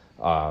film.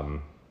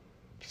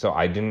 So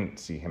I didn't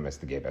see him as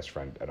the gay best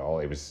friend at all.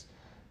 He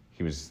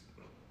was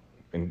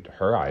in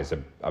her eyes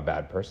a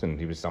bad person.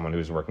 He was someone who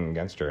was working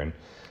against her,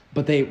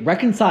 but they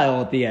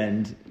reconcile at the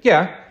end.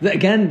 Yeah,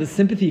 again, the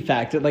sympathy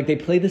factor, like they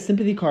play the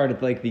sympathy card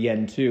at like the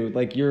end too.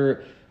 Like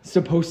you're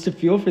supposed to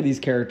feel for these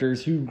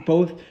characters who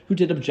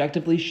did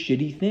objectively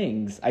shitty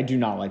things. I do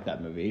not like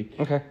that movie.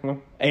 Okay. Well.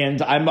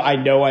 And I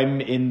know I'm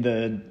in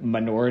the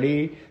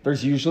minority.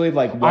 There's usually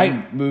like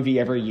one movie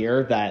every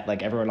year that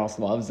like everyone else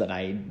loves and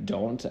I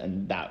don't,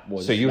 and that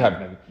was so you have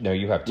two.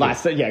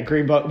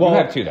 Green Book. Well, you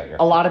have two that year.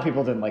 A lot of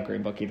people didn't like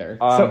Green Book either.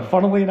 So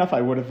funnily enough,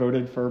 I would have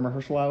voted for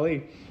Mahershala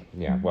Ali.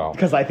 Yeah, well,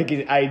 because I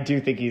do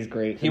think he's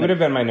great. He would have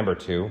been my number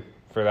 2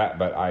 for that,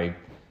 but I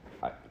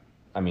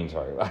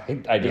disagrry.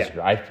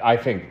 Yeah. I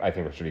think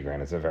Richard E.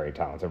 Grant is a very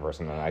talented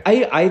person, and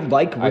I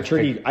like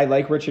Richard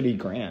E.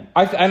 Grant.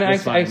 I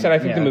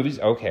think the movie's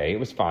okay. It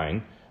was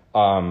fine.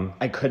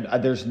 I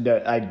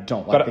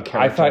don't like the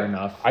character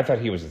enough. I thought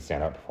he was a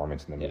standout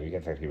performance in the movie. Yeah.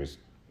 I thought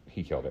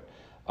he killed it.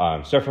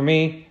 So for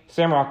me,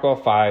 Sam Rockwell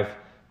 5.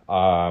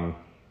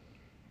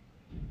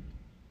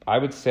 I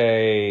would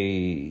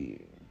say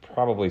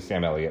probably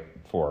Sam Elliott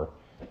 4.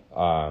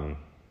 Sam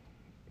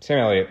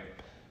Elliott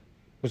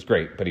was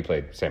great, but he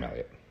played Sam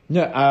Elliott.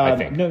 No, I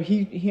think. No,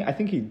 I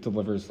think he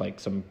delivers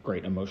like some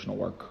great emotional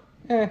work.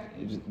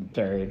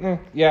 Very.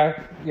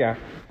 Yeah.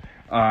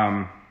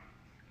 And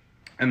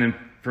then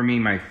for me,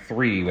 my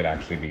 3 would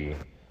actually be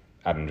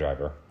Adam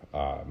Driver.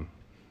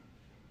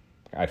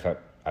 I thought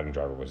Adam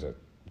Driver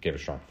gave a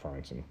strong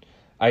performance, and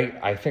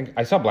I think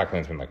I saw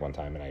BlacKkKlansman like one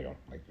time, and I don't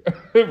like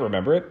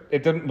remember it.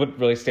 It didn't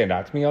really stand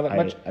out to me all that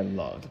much. I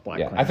loved BlacKkKlansman.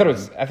 Yeah, I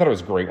thought it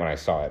was great when I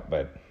saw it,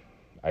 but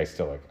I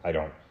still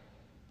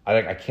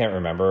I can't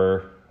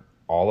remember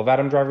all of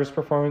Adam Driver's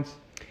performance.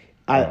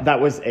 That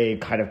was a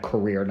kind of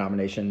career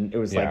nomination. It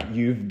was like,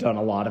 you've done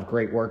a lot of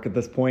great work at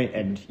this point,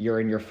 and you're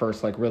in your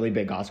first like really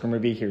big Oscar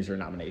movie. Here's your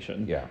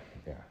nomination. Yeah.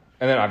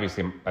 And then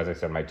obviously, as I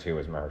said, my 2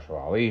 is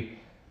Mahershala Ali.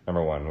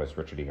 Number 1 was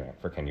Richard E.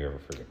 Grant for Can You Ever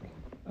Forgive Me?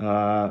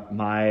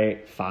 My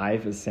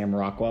 5 is Sam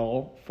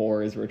Rockwell.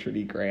 4 is Richard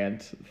E.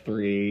 Grant.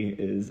 3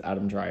 is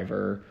Adam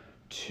Driver.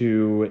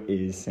 2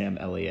 is Sam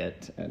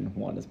Elliott, and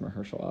 1 is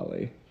Mahershala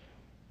Ali.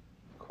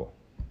 Cool.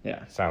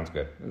 Yeah. Sounds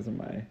good. Those are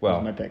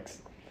my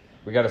picks.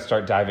 We got to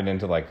start diving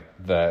into like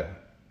the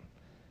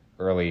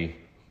early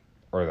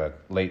or the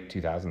late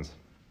 2000s.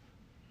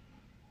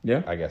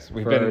 Yeah. I guess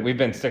we've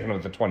been sticking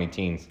with the 20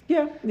 teens.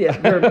 Yeah.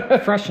 They're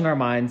fresh in our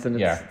minds, and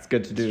it's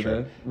good to do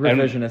the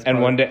revisionist.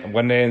 And one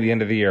day at the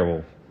end of the year,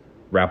 we'll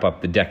wrap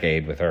up the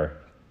decade with our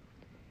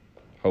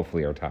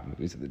hopefully our top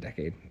movies of the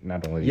decade.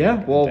 Not only the Yeah, end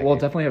of the we'll decade.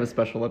 definitely have a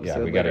special episode.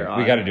 Yeah, we later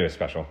on. got to do a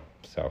special.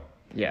 So,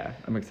 Yeah,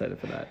 I'm excited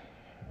for that.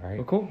 all right.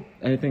 Well, cool.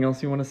 Anything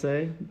else you want to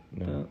say?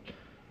 No.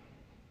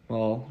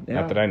 Well, yeah.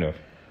 Not that I know of.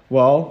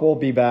 Well, we'll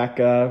be back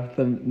with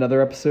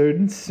another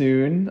episode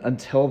soon.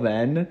 Until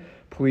then,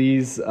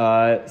 please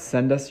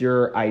send us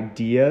your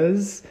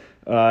ideas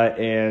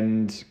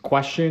and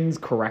questions,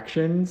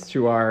 corrections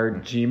to our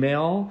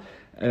Gmail,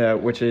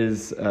 which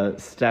is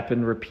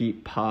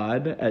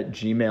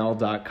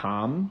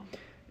stepandrepeatpod@gmail.com.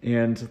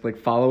 And like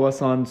follow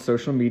us on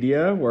social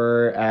media.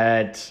 We're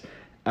at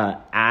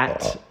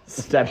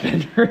Step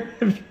and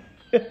Repeat.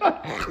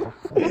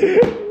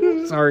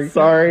 Sorry.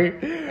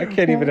 I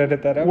can't even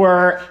edit that out.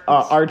 Where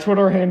our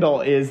Twitter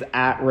handle is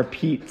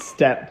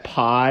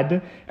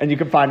 @RepeatStepPod, and you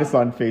can find us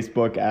on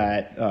Facebook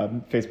at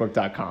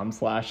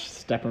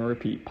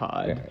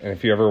facebook.com/StepAndRepeatPod. Yeah, and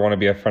if you ever want to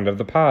be a friend of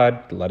the pod,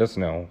 let us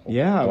know.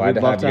 Yeah, Glad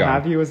we'd love to on.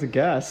 have you as a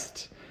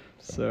guest.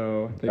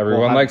 So I think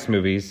Everyone we'll have- likes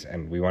movies,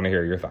 and we want to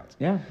hear your thoughts.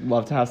 Yeah,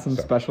 love to have some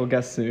So. special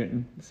guests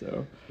soon.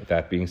 So With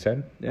that being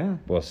said, yeah,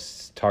 we'll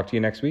talk to you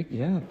next week.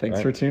 yeah. Thanks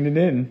All for right. tuning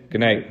in.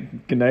 Good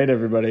night. Good night,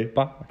 everybody.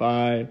 Bye.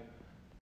 Bye.